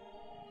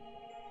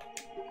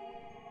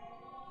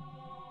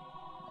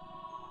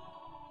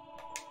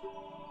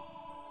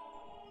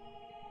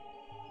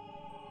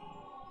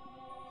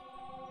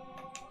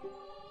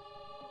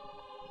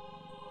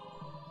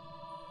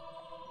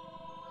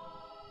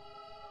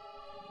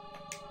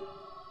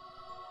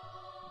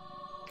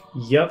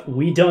 Yep,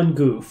 we done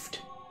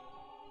goofed.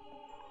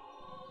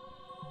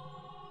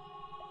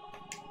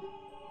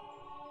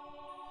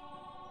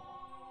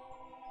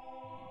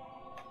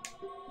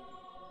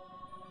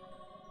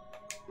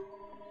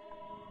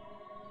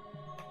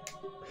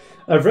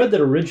 I've read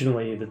that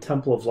originally the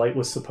Temple of Light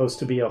was supposed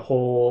to be a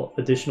whole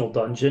additional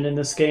dungeon in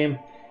this game.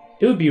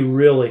 It would be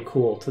really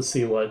cool to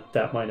see what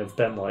that might have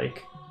been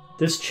like.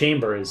 This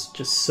chamber is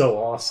just so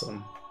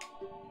awesome.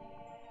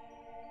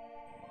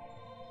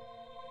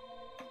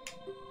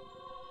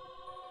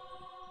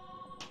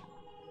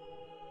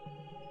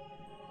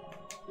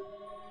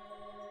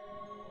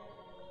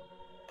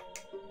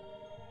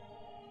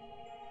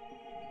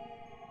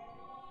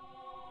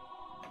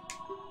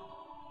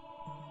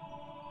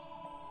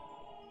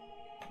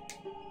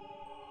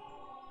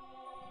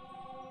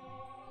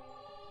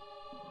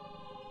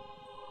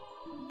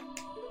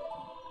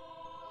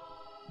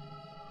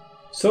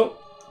 So,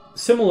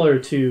 similar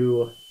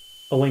to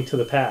A Link to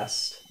the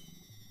Past,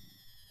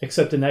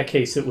 except in that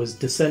case it was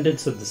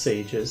descendants of the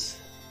sages.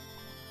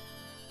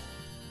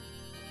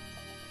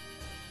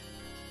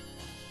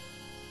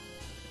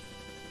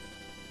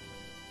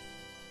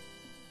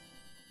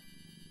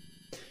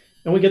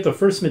 And we get the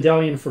first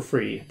medallion for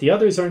free. The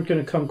others aren't going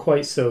to come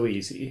quite so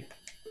easy.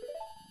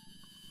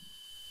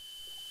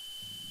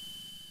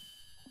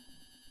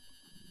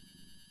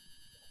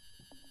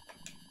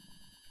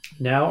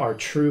 Now our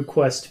true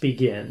quest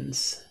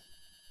begins.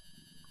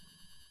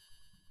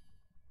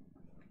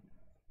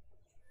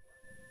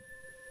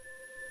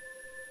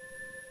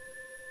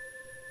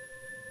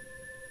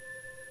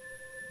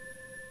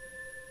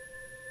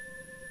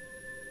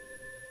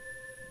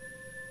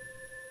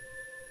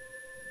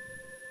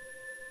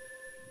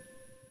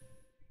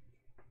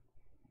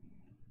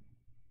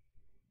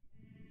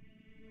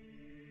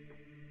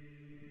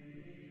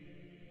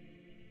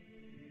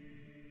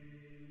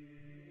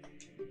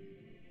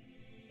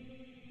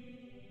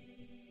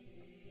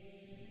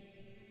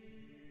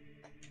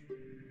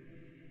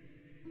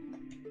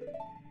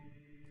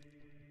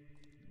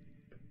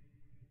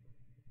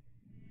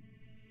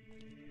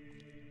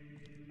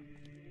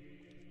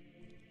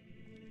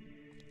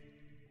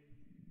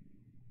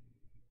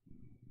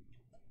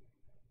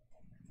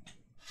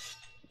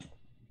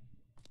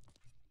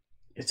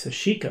 It's a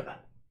Sheikah.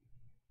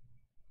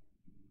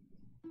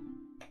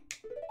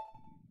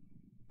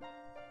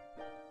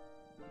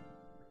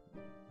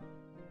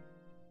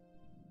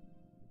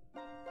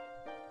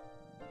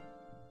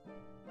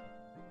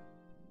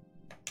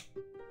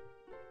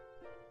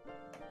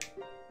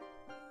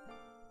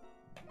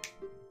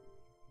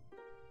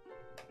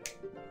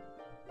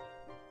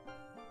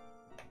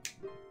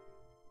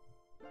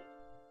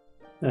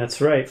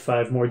 That's right,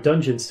 5 more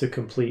dungeons to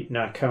complete,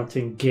 not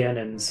counting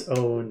Ganon's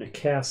own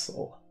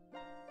castle.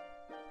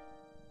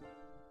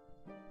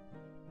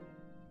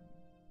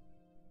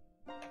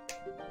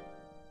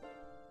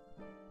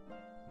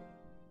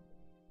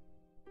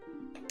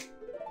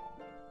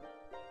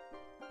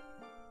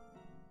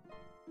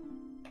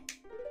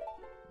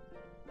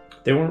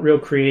 They weren't real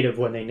creative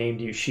when they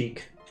named you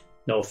Sheik.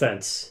 No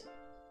offense.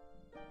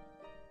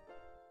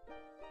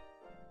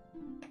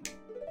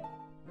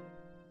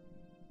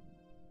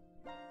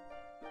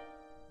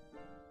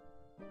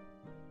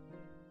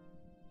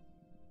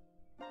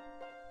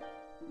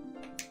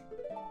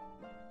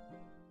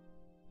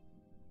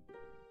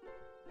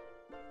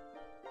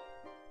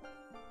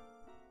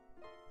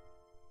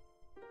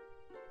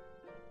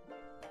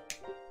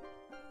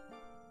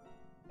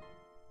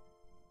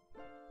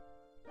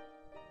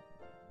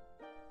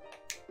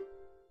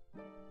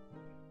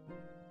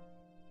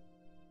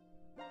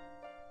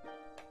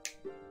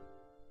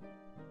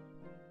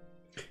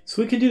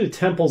 So we can do the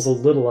temples a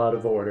little out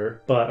of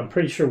order, but I'm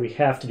pretty sure we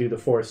have to do the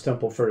forest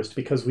temple first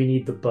because we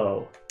need the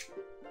bow.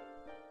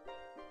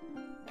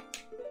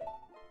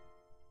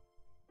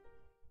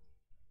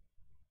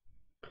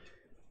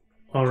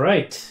 All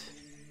right.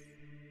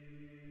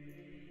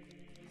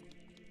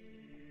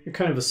 You're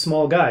kind of a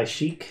small guy,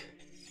 Sheik.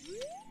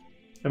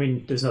 I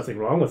mean, there's nothing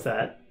wrong with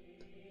that.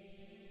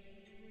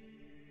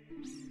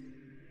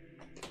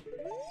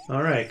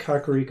 Alright,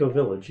 Kakariko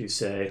Village, you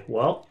say.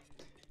 Well,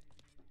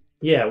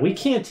 yeah, we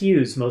can't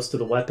use most of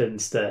the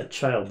weapons that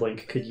Child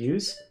Link could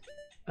use.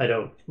 I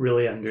don't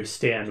really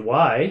understand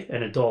why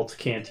an adult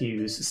can't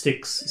use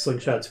sticks,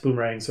 slingshots,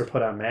 boomerangs, or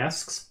put on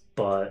masks,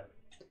 but...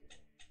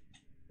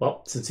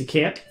 well, since he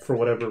can't, for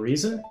whatever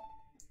reason,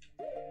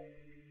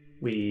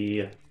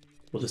 we'll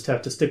just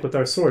have to stick with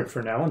our sword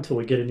for now until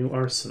we get a new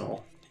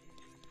arsenal.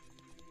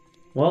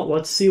 Well,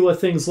 let's see what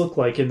things look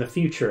like in the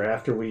future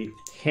after we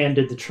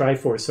handed the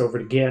Triforce over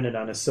to Ganon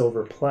on a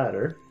silver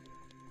platter.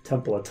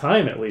 Temple of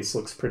Time at least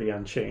looks pretty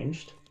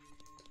unchanged.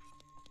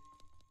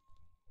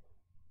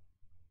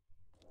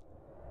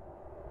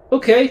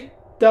 Okay,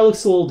 that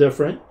looks a little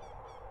different.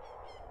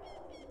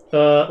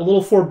 A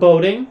little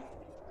foreboding,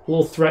 a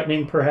little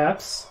threatening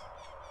perhaps.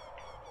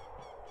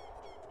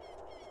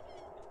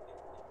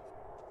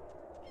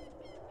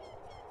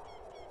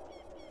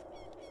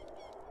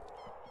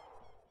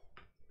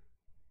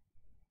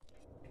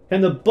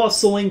 And the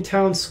bustling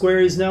town square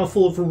is now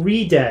full of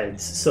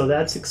Redeads, so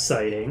that's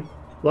exciting.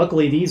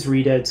 Luckily, these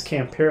Redeads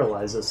can't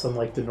paralyze us,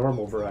 unlike the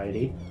normal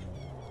variety.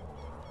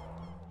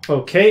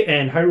 Okay,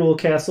 and Hyrule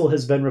Castle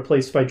has been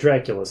replaced by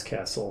Dracula's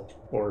Castle,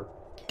 or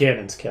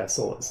Ganon's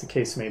Castle, as the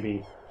case may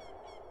be.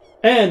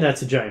 And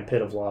that's a giant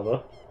pit of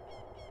lava.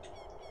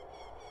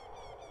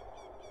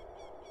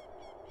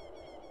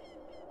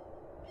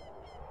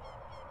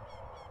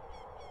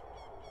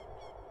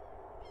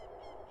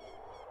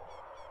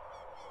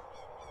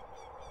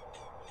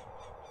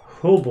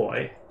 Oh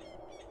boy.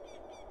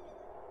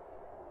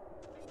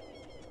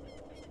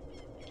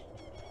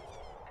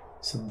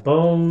 Some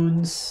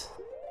bones.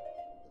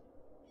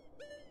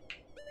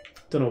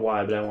 Don't know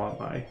why, but I want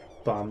my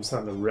bombs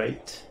on the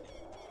right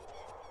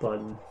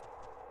button.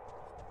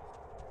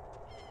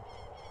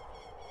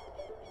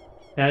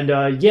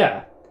 And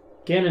yeah,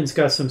 Ganon's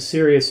got some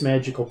serious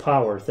magical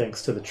power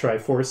thanks to the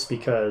Triforce,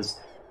 because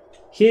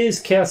his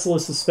castle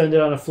is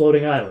suspended on a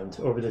floating island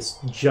over this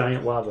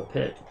giant lava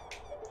pit.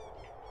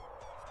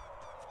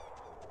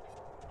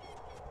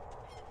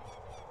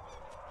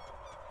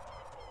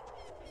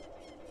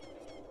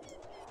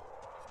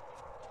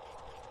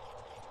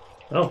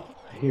 Oh,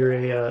 I hear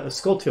a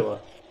Skulltula.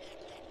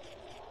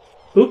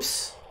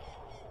 Oops.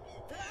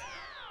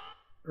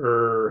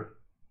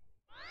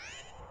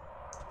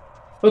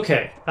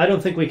 Okay, I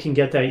don't think we can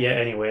get that yet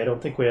anyway. I don't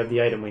think we have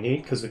the item we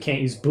need, because we can't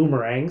use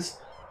boomerangs.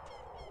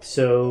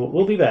 So,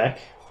 we'll be back.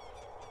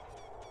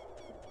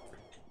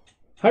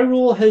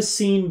 Hyrule has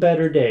seen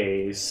better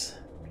days.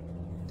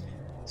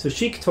 So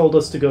Sheik told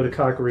us to go to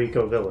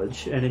Kakariko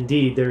Village, and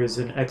indeed there is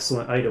an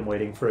excellent item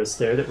waiting for us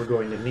there that we're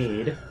going to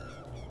need.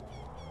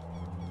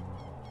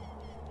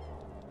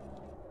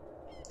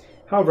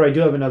 However, I do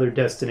have another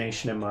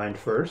destination in mind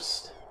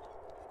first.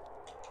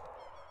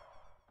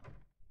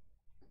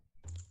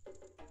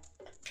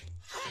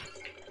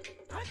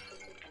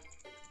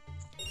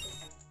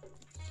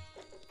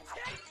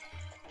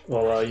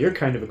 Well, you're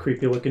kind of a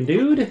creepy looking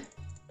dude.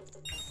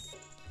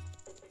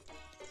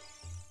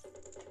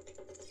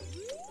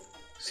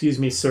 Excuse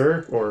me,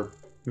 sir, or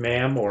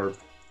ma'am, or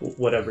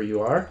whatever you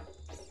are.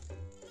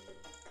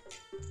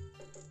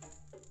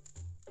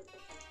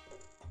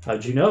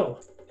 How'd you know?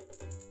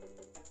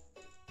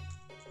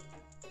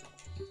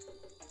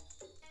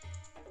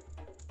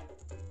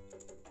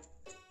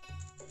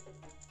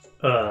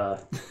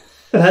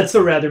 That's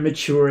a rather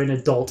mature and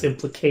adult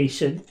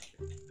implication.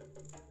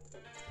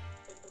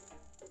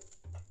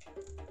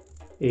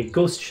 A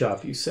ghost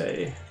shop, you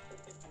say?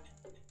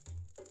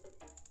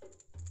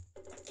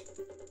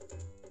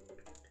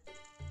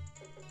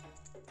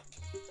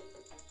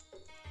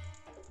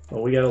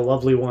 Well, we got a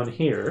lovely one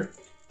here.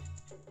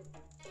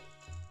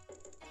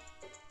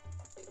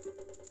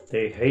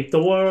 They hate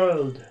the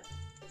world.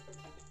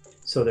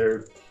 So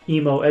they're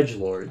emo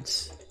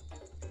edgelords.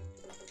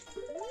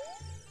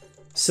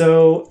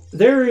 So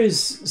there is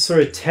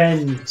sort of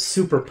 10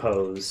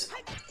 superpose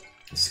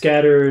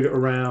scattered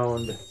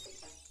around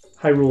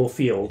Hyrule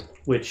Field,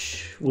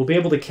 which we'll be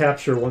able to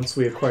capture once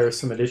we acquire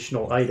some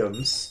additional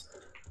items.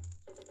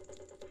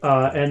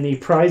 And the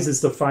prize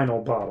is the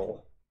final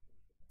bottle.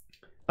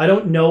 I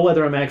don't know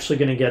whether I'm actually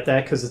going to get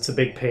that because it's a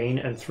big pain,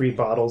 and 3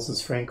 bottles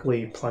is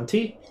frankly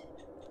plenty.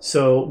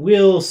 So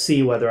we'll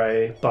see whether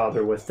I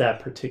bother with that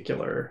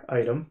particular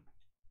item.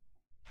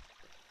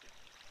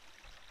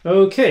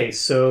 Okay,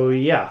 so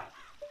yeah.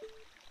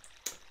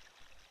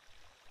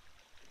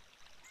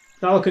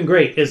 Not looking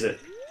great, is it?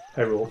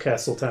 Hyrule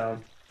Castle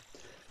Town.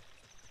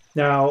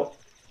 Now,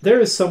 there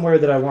is somewhere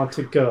that I want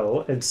to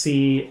go and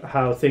see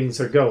how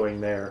things are going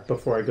there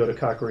before I go to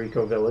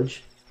Kakariko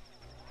Village.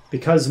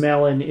 Because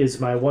Malon is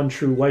my one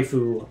true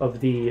waifu of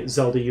the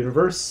Zelda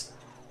universe,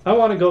 I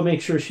want to go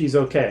make sure she's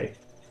okay.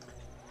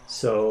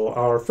 So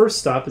our first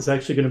stop is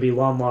actually going to be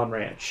Lon Lon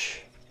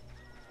Ranch.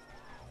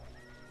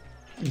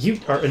 You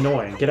are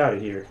annoying. Get out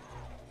of here.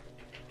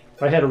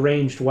 If I had a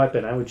ranged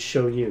weapon, I would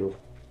show you.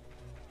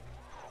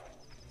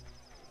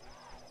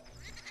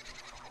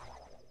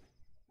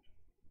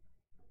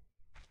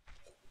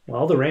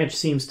 Well, the ranch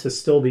seems to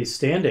still be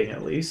standing,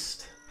 at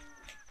least.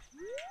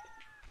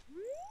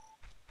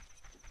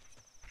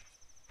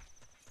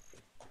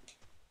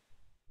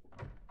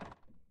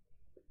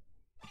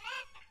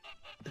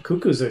 The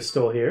cuckoos are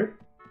still here.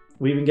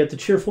 We even get the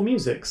cheerful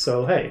music,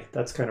 so hey,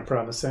 that's kind of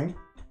promising.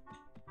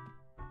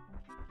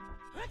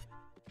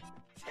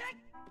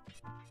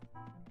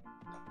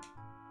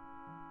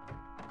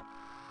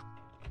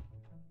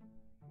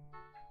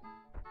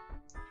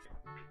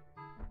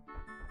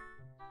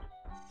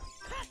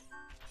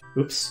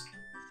 Oops.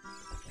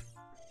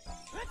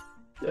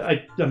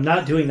 I'm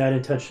not doing that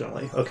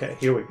intentionally. Okay,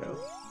 here we go.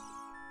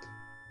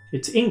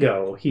 It's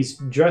Ingo. He's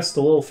dressed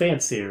a little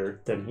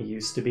fancier than he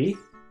used to be.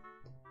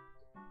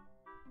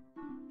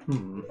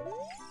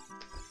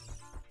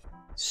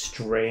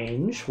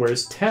 Strange.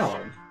 Where's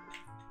Talon?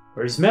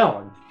 Where's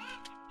Malon?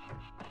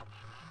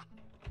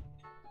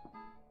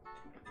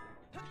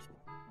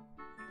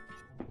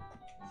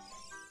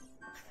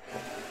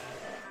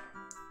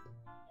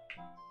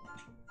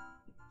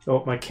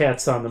 Oh, my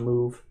cat's on the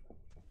move.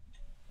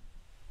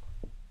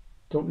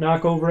 Don't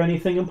knock over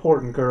anything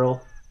important,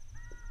 girl.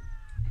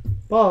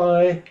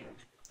 Bye.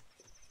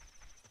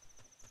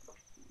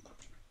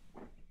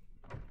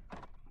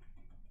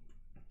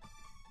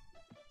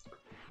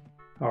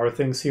 How are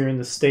things here in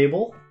the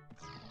stable?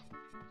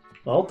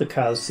 Well, the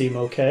cows seem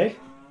okay.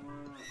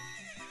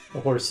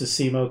 The horses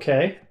seem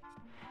okay.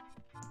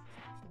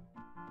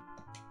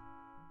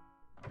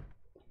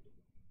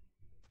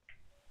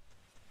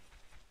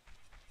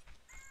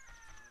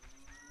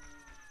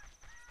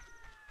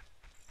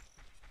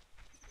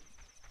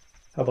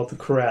 How about the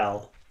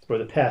corral? Or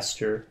the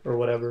pasture, or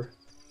whatever?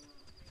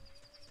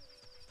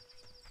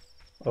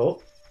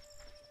 Oh,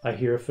 I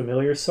hear a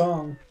familiar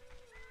song.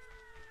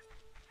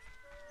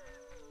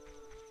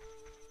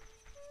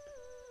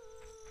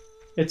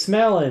 It's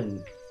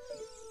Malon!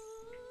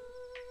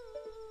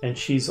 And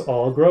she's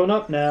all grown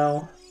up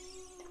now.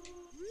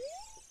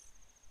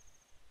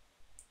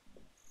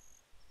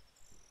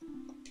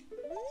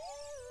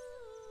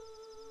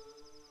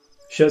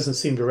 She doesn't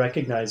seem to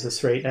recognize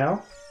us right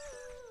now.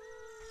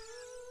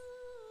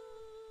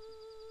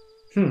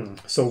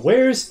 So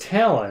where's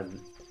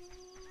Talon?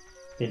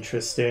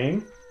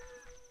 Interesting.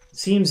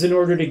 Seems in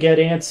order to get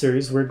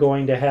answers, we're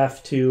going to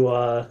have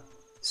to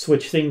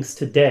switch things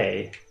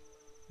today.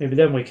 Maybe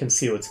then we can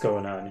see what's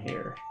going on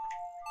here.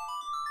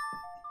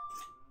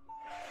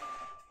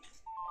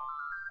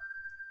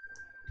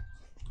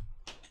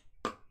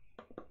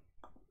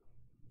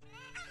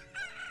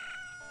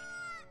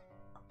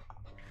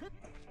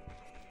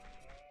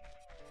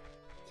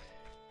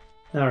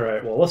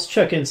 Alright, well, let's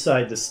check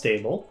inside the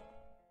stable.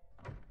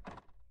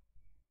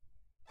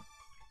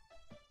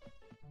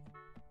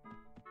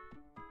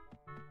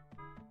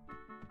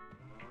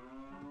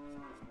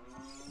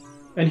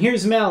 And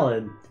here's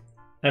Malon.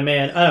 And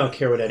man, I don't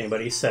care what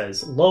anybody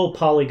says. Low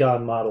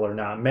polygon model or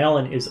not,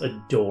 Malon is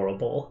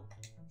adorable.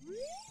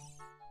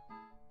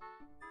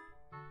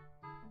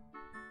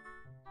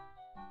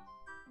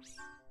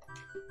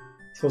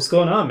 So what's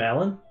going on,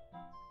 Malon?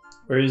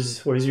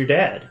 Where's your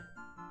dad?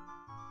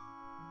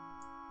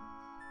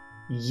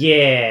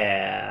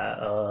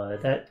 Yeah,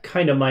 that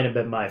kind of might have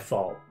been my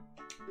fault.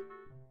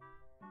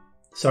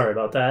 Sorry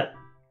about that.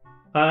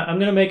 I'm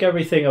gonna make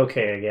everything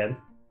okay again.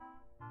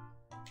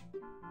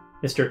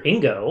 Mr.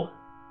 Ingo?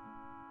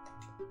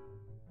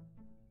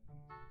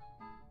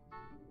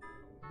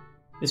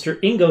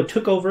 Mr. Ingo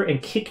took over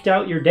and kicked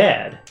out your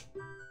dad.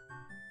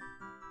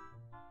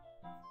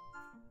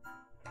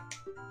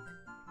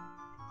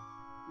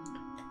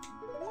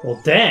 Well,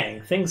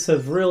 dang, things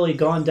have really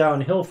gone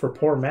downhill for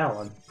poor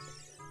Malon.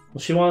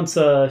 Well, she wants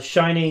a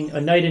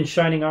knight in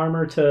shining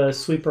armor to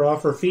sweep her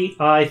off her feet.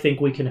 I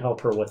think we can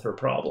help her with her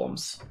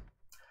problems.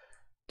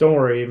 Don't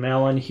worry,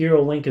 Malon.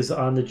 Hero Link is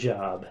on the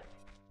job.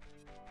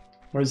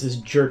 Where's this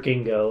jerk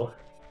Ingo?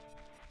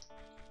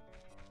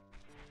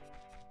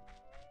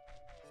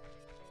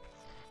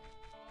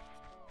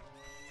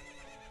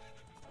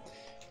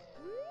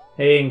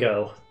 Hey,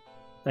 Ingo.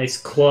 Nice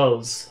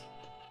clothes.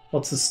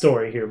 What's the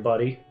story here,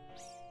 buddy?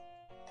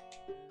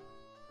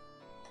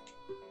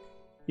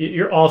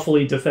 You're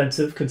awfully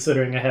defensive,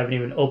 considering I haven't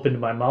even opened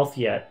my mouth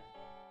yet.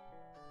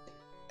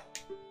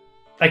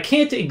 I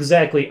can't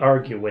exactly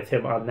argue with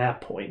him on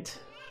that point.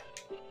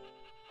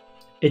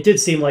 It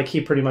did seem like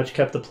he pretty much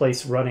kept the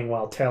place running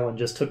while Talon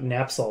just took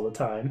naps all the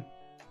time.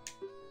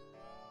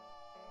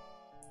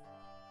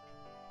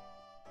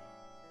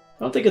 I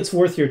don't think it's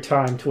worth your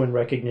time to win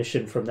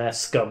recognition from that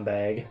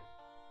scumbag.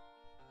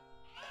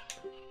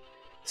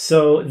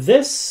 So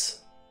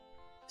this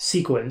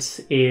sequence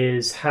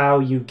is how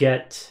you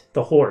get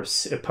the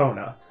horse,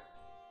 Epona,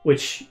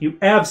 which you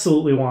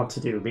absolutely want to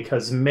do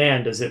because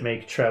man does it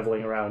make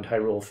traveling around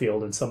Hyrule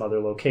Field and some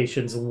other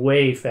locations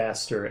way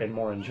faster and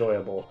more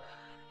enjoyable.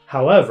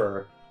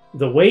 However,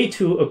 the way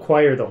to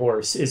acquire the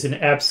horse is an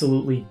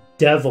absolutely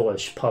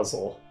devilish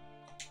puzzle.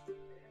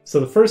 So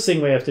the first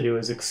thing we have to do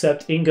is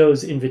accept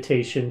Ingo's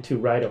invitation to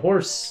ride a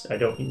horse. I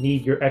don't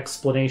need your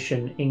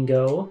explanation,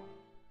 Ingo.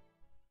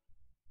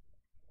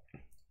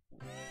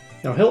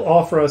 Now he'll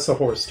offer us a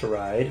horse to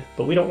ride,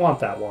 but we don't want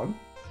that one.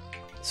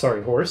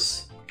 Sorry,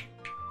 horse.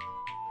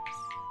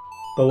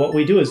 But what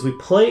we do is we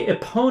play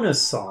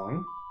Epona's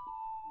song.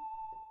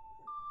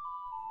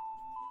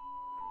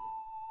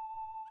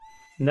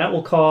 And that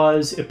will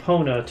cause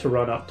Epona to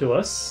run up to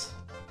us.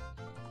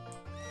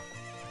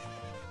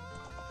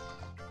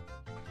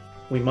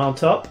 We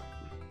mount up.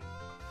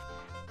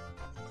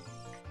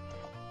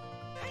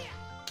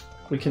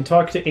 We can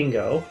talk to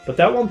Ingo, but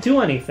that won't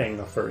do anything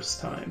the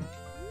first time.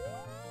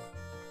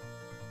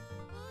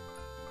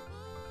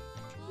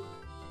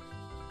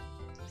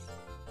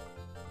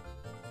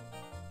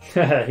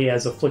 He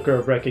has a flicker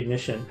of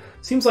recognition.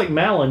 Seems like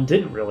Malin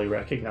didn't really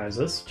recognize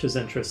us, which is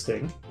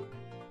interesting.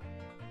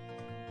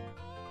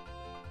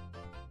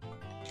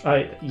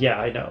 Yeah,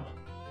 I know.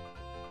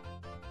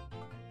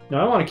 No,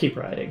 I want to keep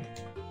riding.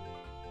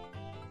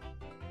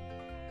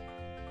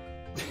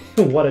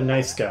 What a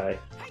nice guy.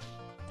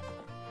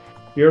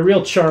 You're a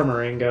real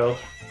charmer, Ingo.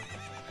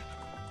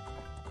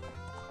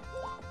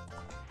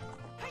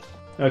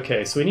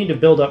 Okay, so we need to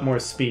build up more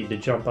speed to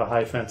jump a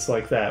high fence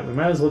like that. We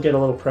might as well get a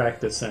little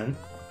practice in.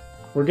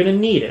 We're gonna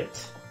need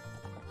it.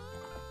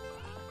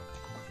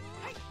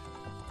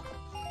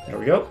 There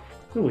we go.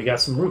 Ooh, we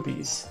got some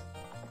rupees.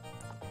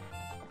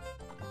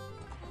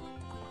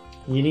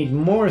 You need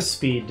more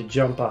speed to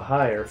jump a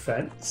higher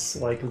fence,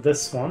 like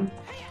this one.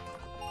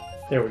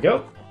 There we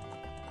go.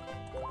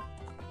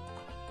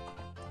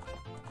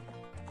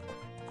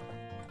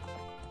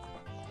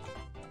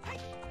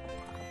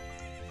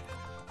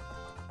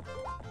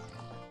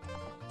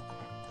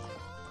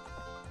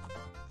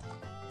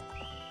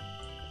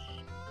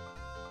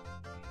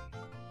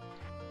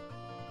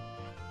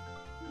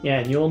 Yeah,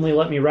 and you only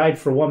let me ride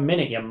for 1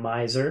 minute, you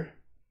miser.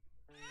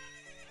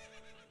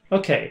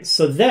 Okay,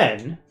 so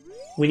then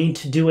we need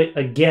to do it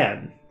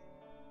again.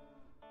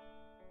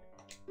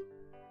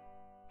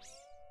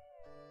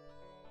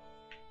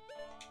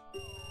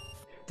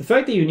 The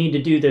fact that you need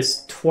to do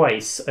this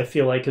twice, I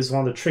feel like, is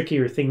one of the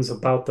trickier things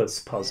about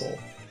this puzzle.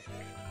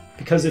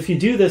 Because if you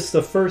do this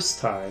the first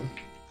time,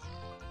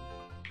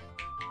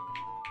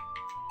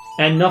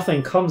 and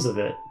nothing comes of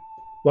it,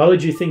 why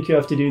would you think you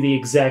have to do the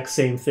exact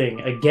same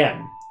thing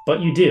again? But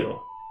you do.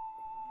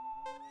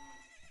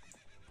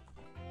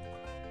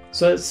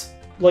 So it's,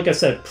 like I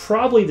said,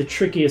 probably the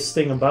trickiest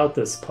thing about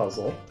this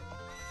puzzle.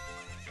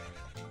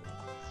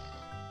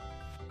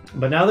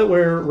 But now that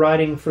we're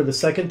riding for the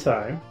second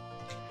time,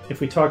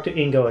 if we talk to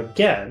Ingo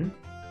again,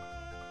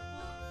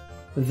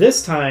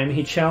 this time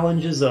he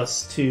challenges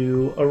us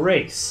to a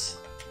race.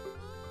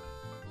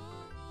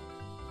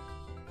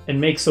 And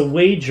makes a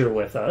wager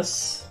with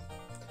us.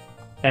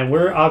 And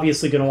we're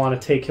obviously going to want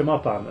to take him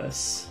up on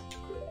this.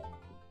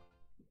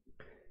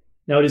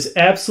 Now, it is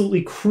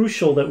absolutely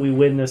crucial that we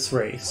win this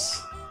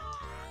race.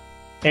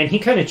 And he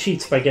kind of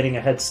cheats by getting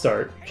a head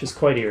start, which is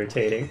quite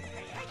irritating.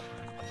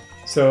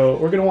 So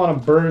we're going to want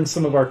to burn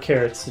some of our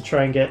carrots to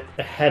try and get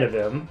ahead of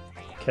him.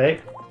 Okay,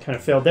 kind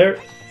of failed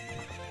there.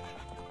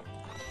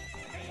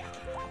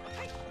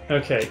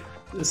 Okay,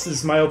 this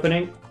is my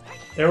opening.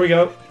 There we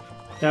go.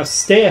 Now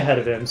stay ahead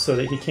of him so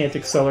that he can't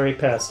accelerate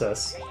past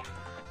us.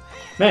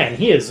 Man,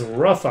 he is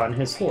rough on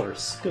his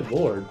horse. Good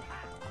lord.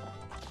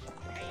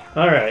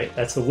 Alright,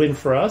 that's a win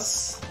for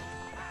us.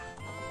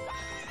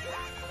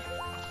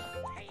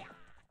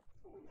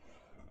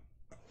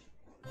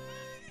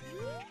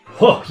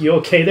 Whoa, you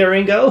okay there,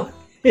 Ingo?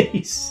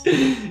 You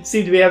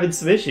seem to be having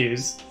some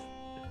issues.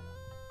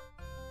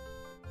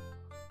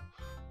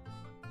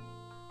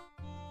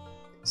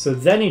 So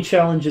then he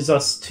challenges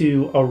us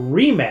to a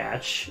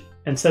rematch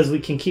and says we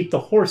can keep the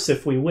horse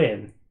if we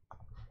win.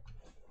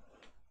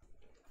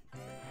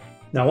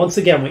 Now, once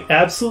again, we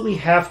absolutely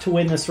have to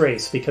win this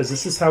race because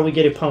this is how we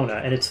get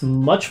Epona, and it's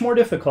much more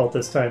difficult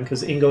this time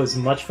because Ingo is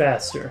much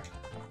faster.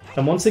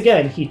 And once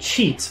again, he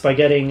cheats by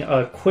getting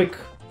a quick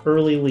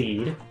early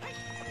lead.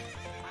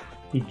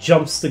 He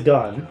jumps the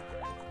gun.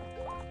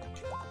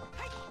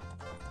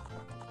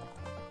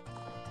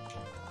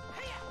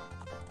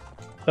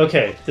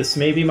 Okay, this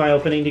may be my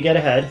opening to get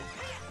ahead.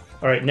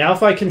 Alright, now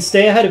if I can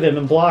stay ahead of him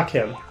and block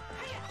him.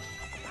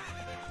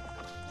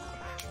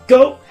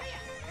 Go!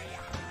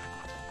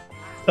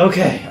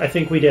 Okay, I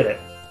think we did it.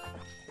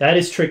 That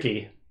is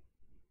tricky.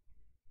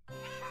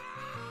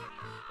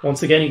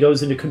 Once again, he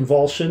goes into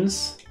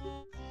convulsions.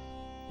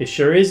 It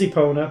sure is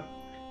Epona.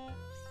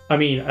 I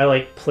mean,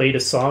 I played a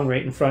song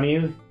right in front of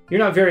you. You're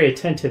not very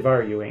attentive,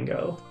 are you,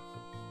 Ingo?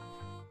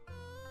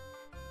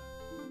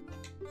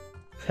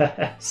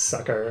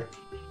 Sucker.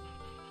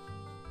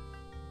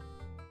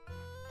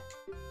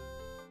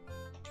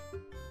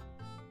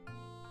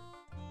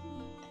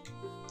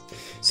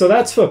 So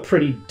that's a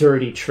pretty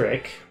dirty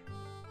trick.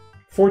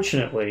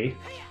 Fortunately,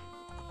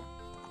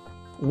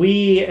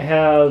 we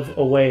have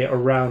a way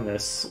around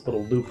this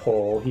little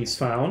loophole he's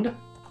found.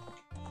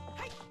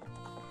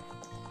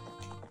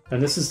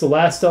 And this is the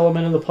last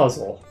element of the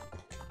puzzle.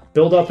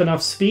 Build up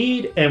enough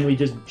speed, and we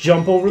just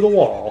jump over the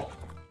wall.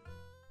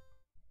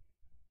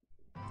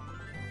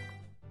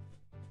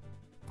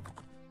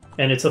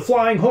 And it's a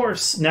flying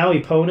horse! Now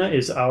Epona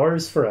is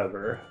ours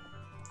forever.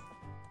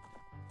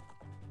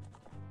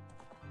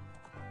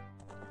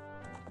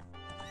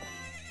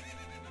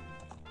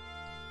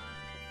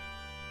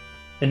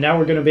 And now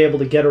we're going to be able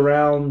to get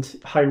around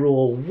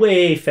Hyrule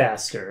way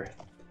faster.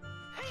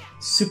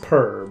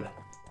 Superb.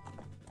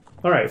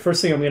 Alright,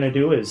 first thing I'm going to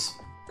do is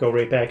go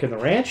right back in the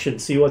ranch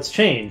and see what's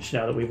changed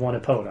now that we've won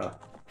Epona.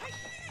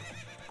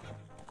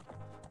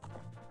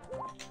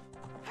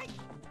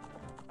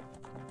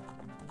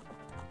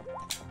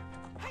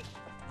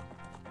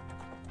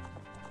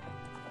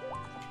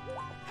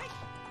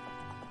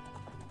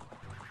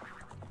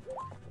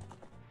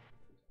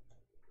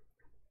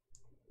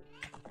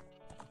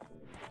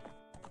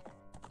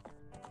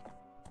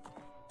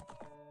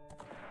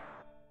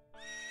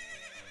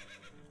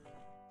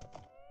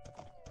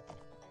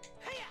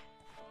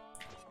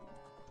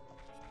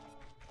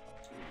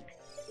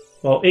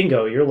 Well,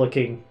 Ingo, you're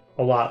looking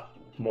a lot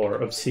more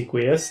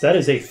obsequious. That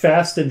is a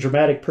fast and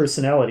dramatic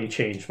personality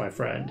change, my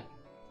friend.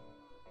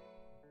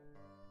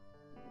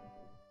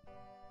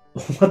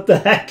 What the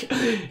heck?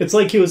 It's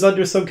like he was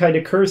under some kind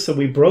of curse and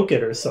we broke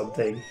it or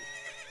something.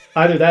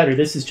 Either that or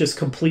this is just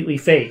completely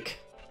fake.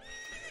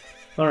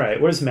 Alright,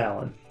 where's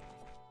Malon?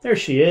 There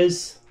she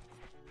is.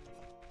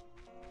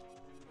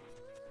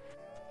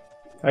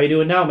 How you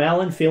doing now,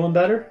 Malon? Feeling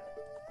better?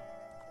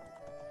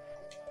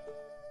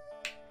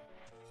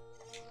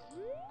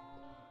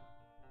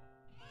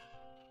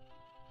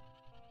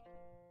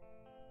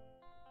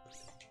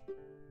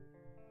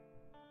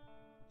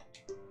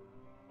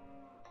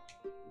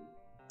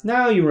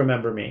 Now you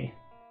remember me.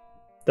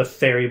 The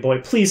fairy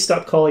boy. Please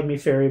stop calling me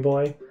fairy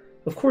boy.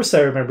 Of course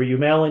I remember you,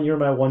 Malon. You're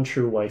my one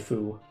true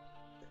waifu.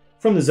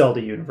 From the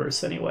Zelda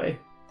universe, anyway.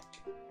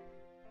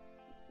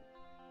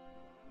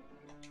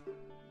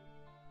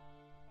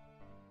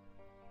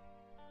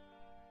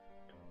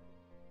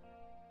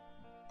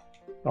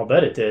 I'll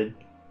bet it did.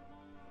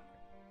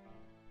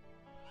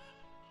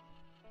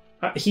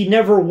 He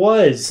never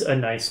was a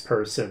nice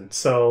person,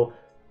 so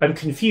I'm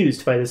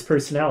confused by this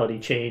personality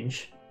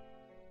change.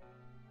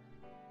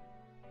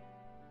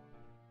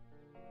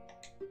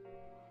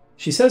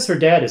 She says her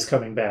dad is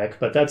coming back,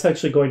 but that's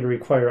actually going to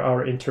require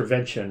our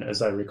intervention,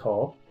 as I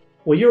recall.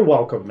 Well, you're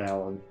welcome,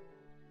 Malon.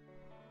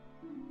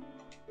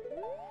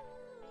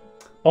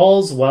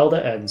 All's well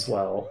that ends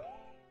well.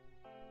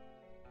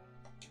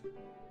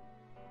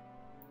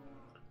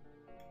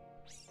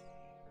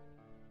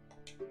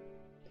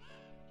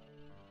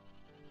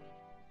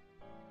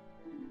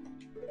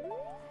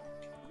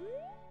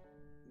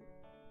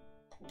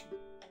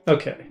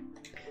 Okay.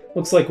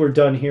 Looks like we're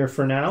done here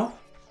for now.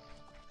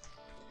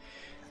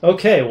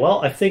 Okay,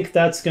 well, I think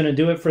that's going to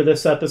do it for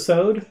this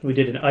episode. We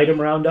did an item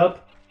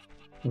roundup,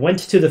 went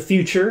to the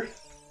future,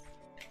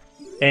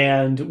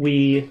 and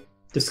we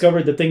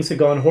discovered that things had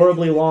gone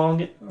horribly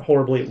wrong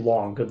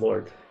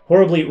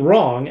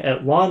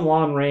at Lon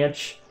Lon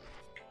Ranch,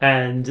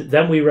 and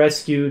then we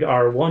rescued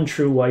our one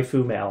true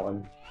waifu,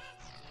 Malon.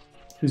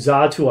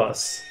 Huzzah to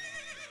us.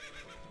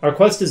 Our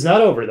quest is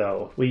not over,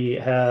 though. We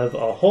have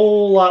a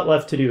whole lot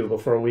left to do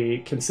before we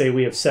can say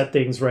we have set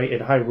things right in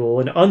Hyrule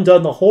and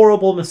undone the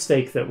horrible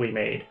mistake that we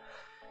made.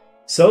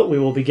 So, we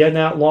will begin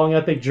that long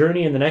epic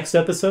journey in the next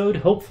episode.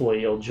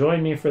 Hopefully, you'll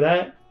join me for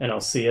that, and I'll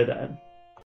see you then.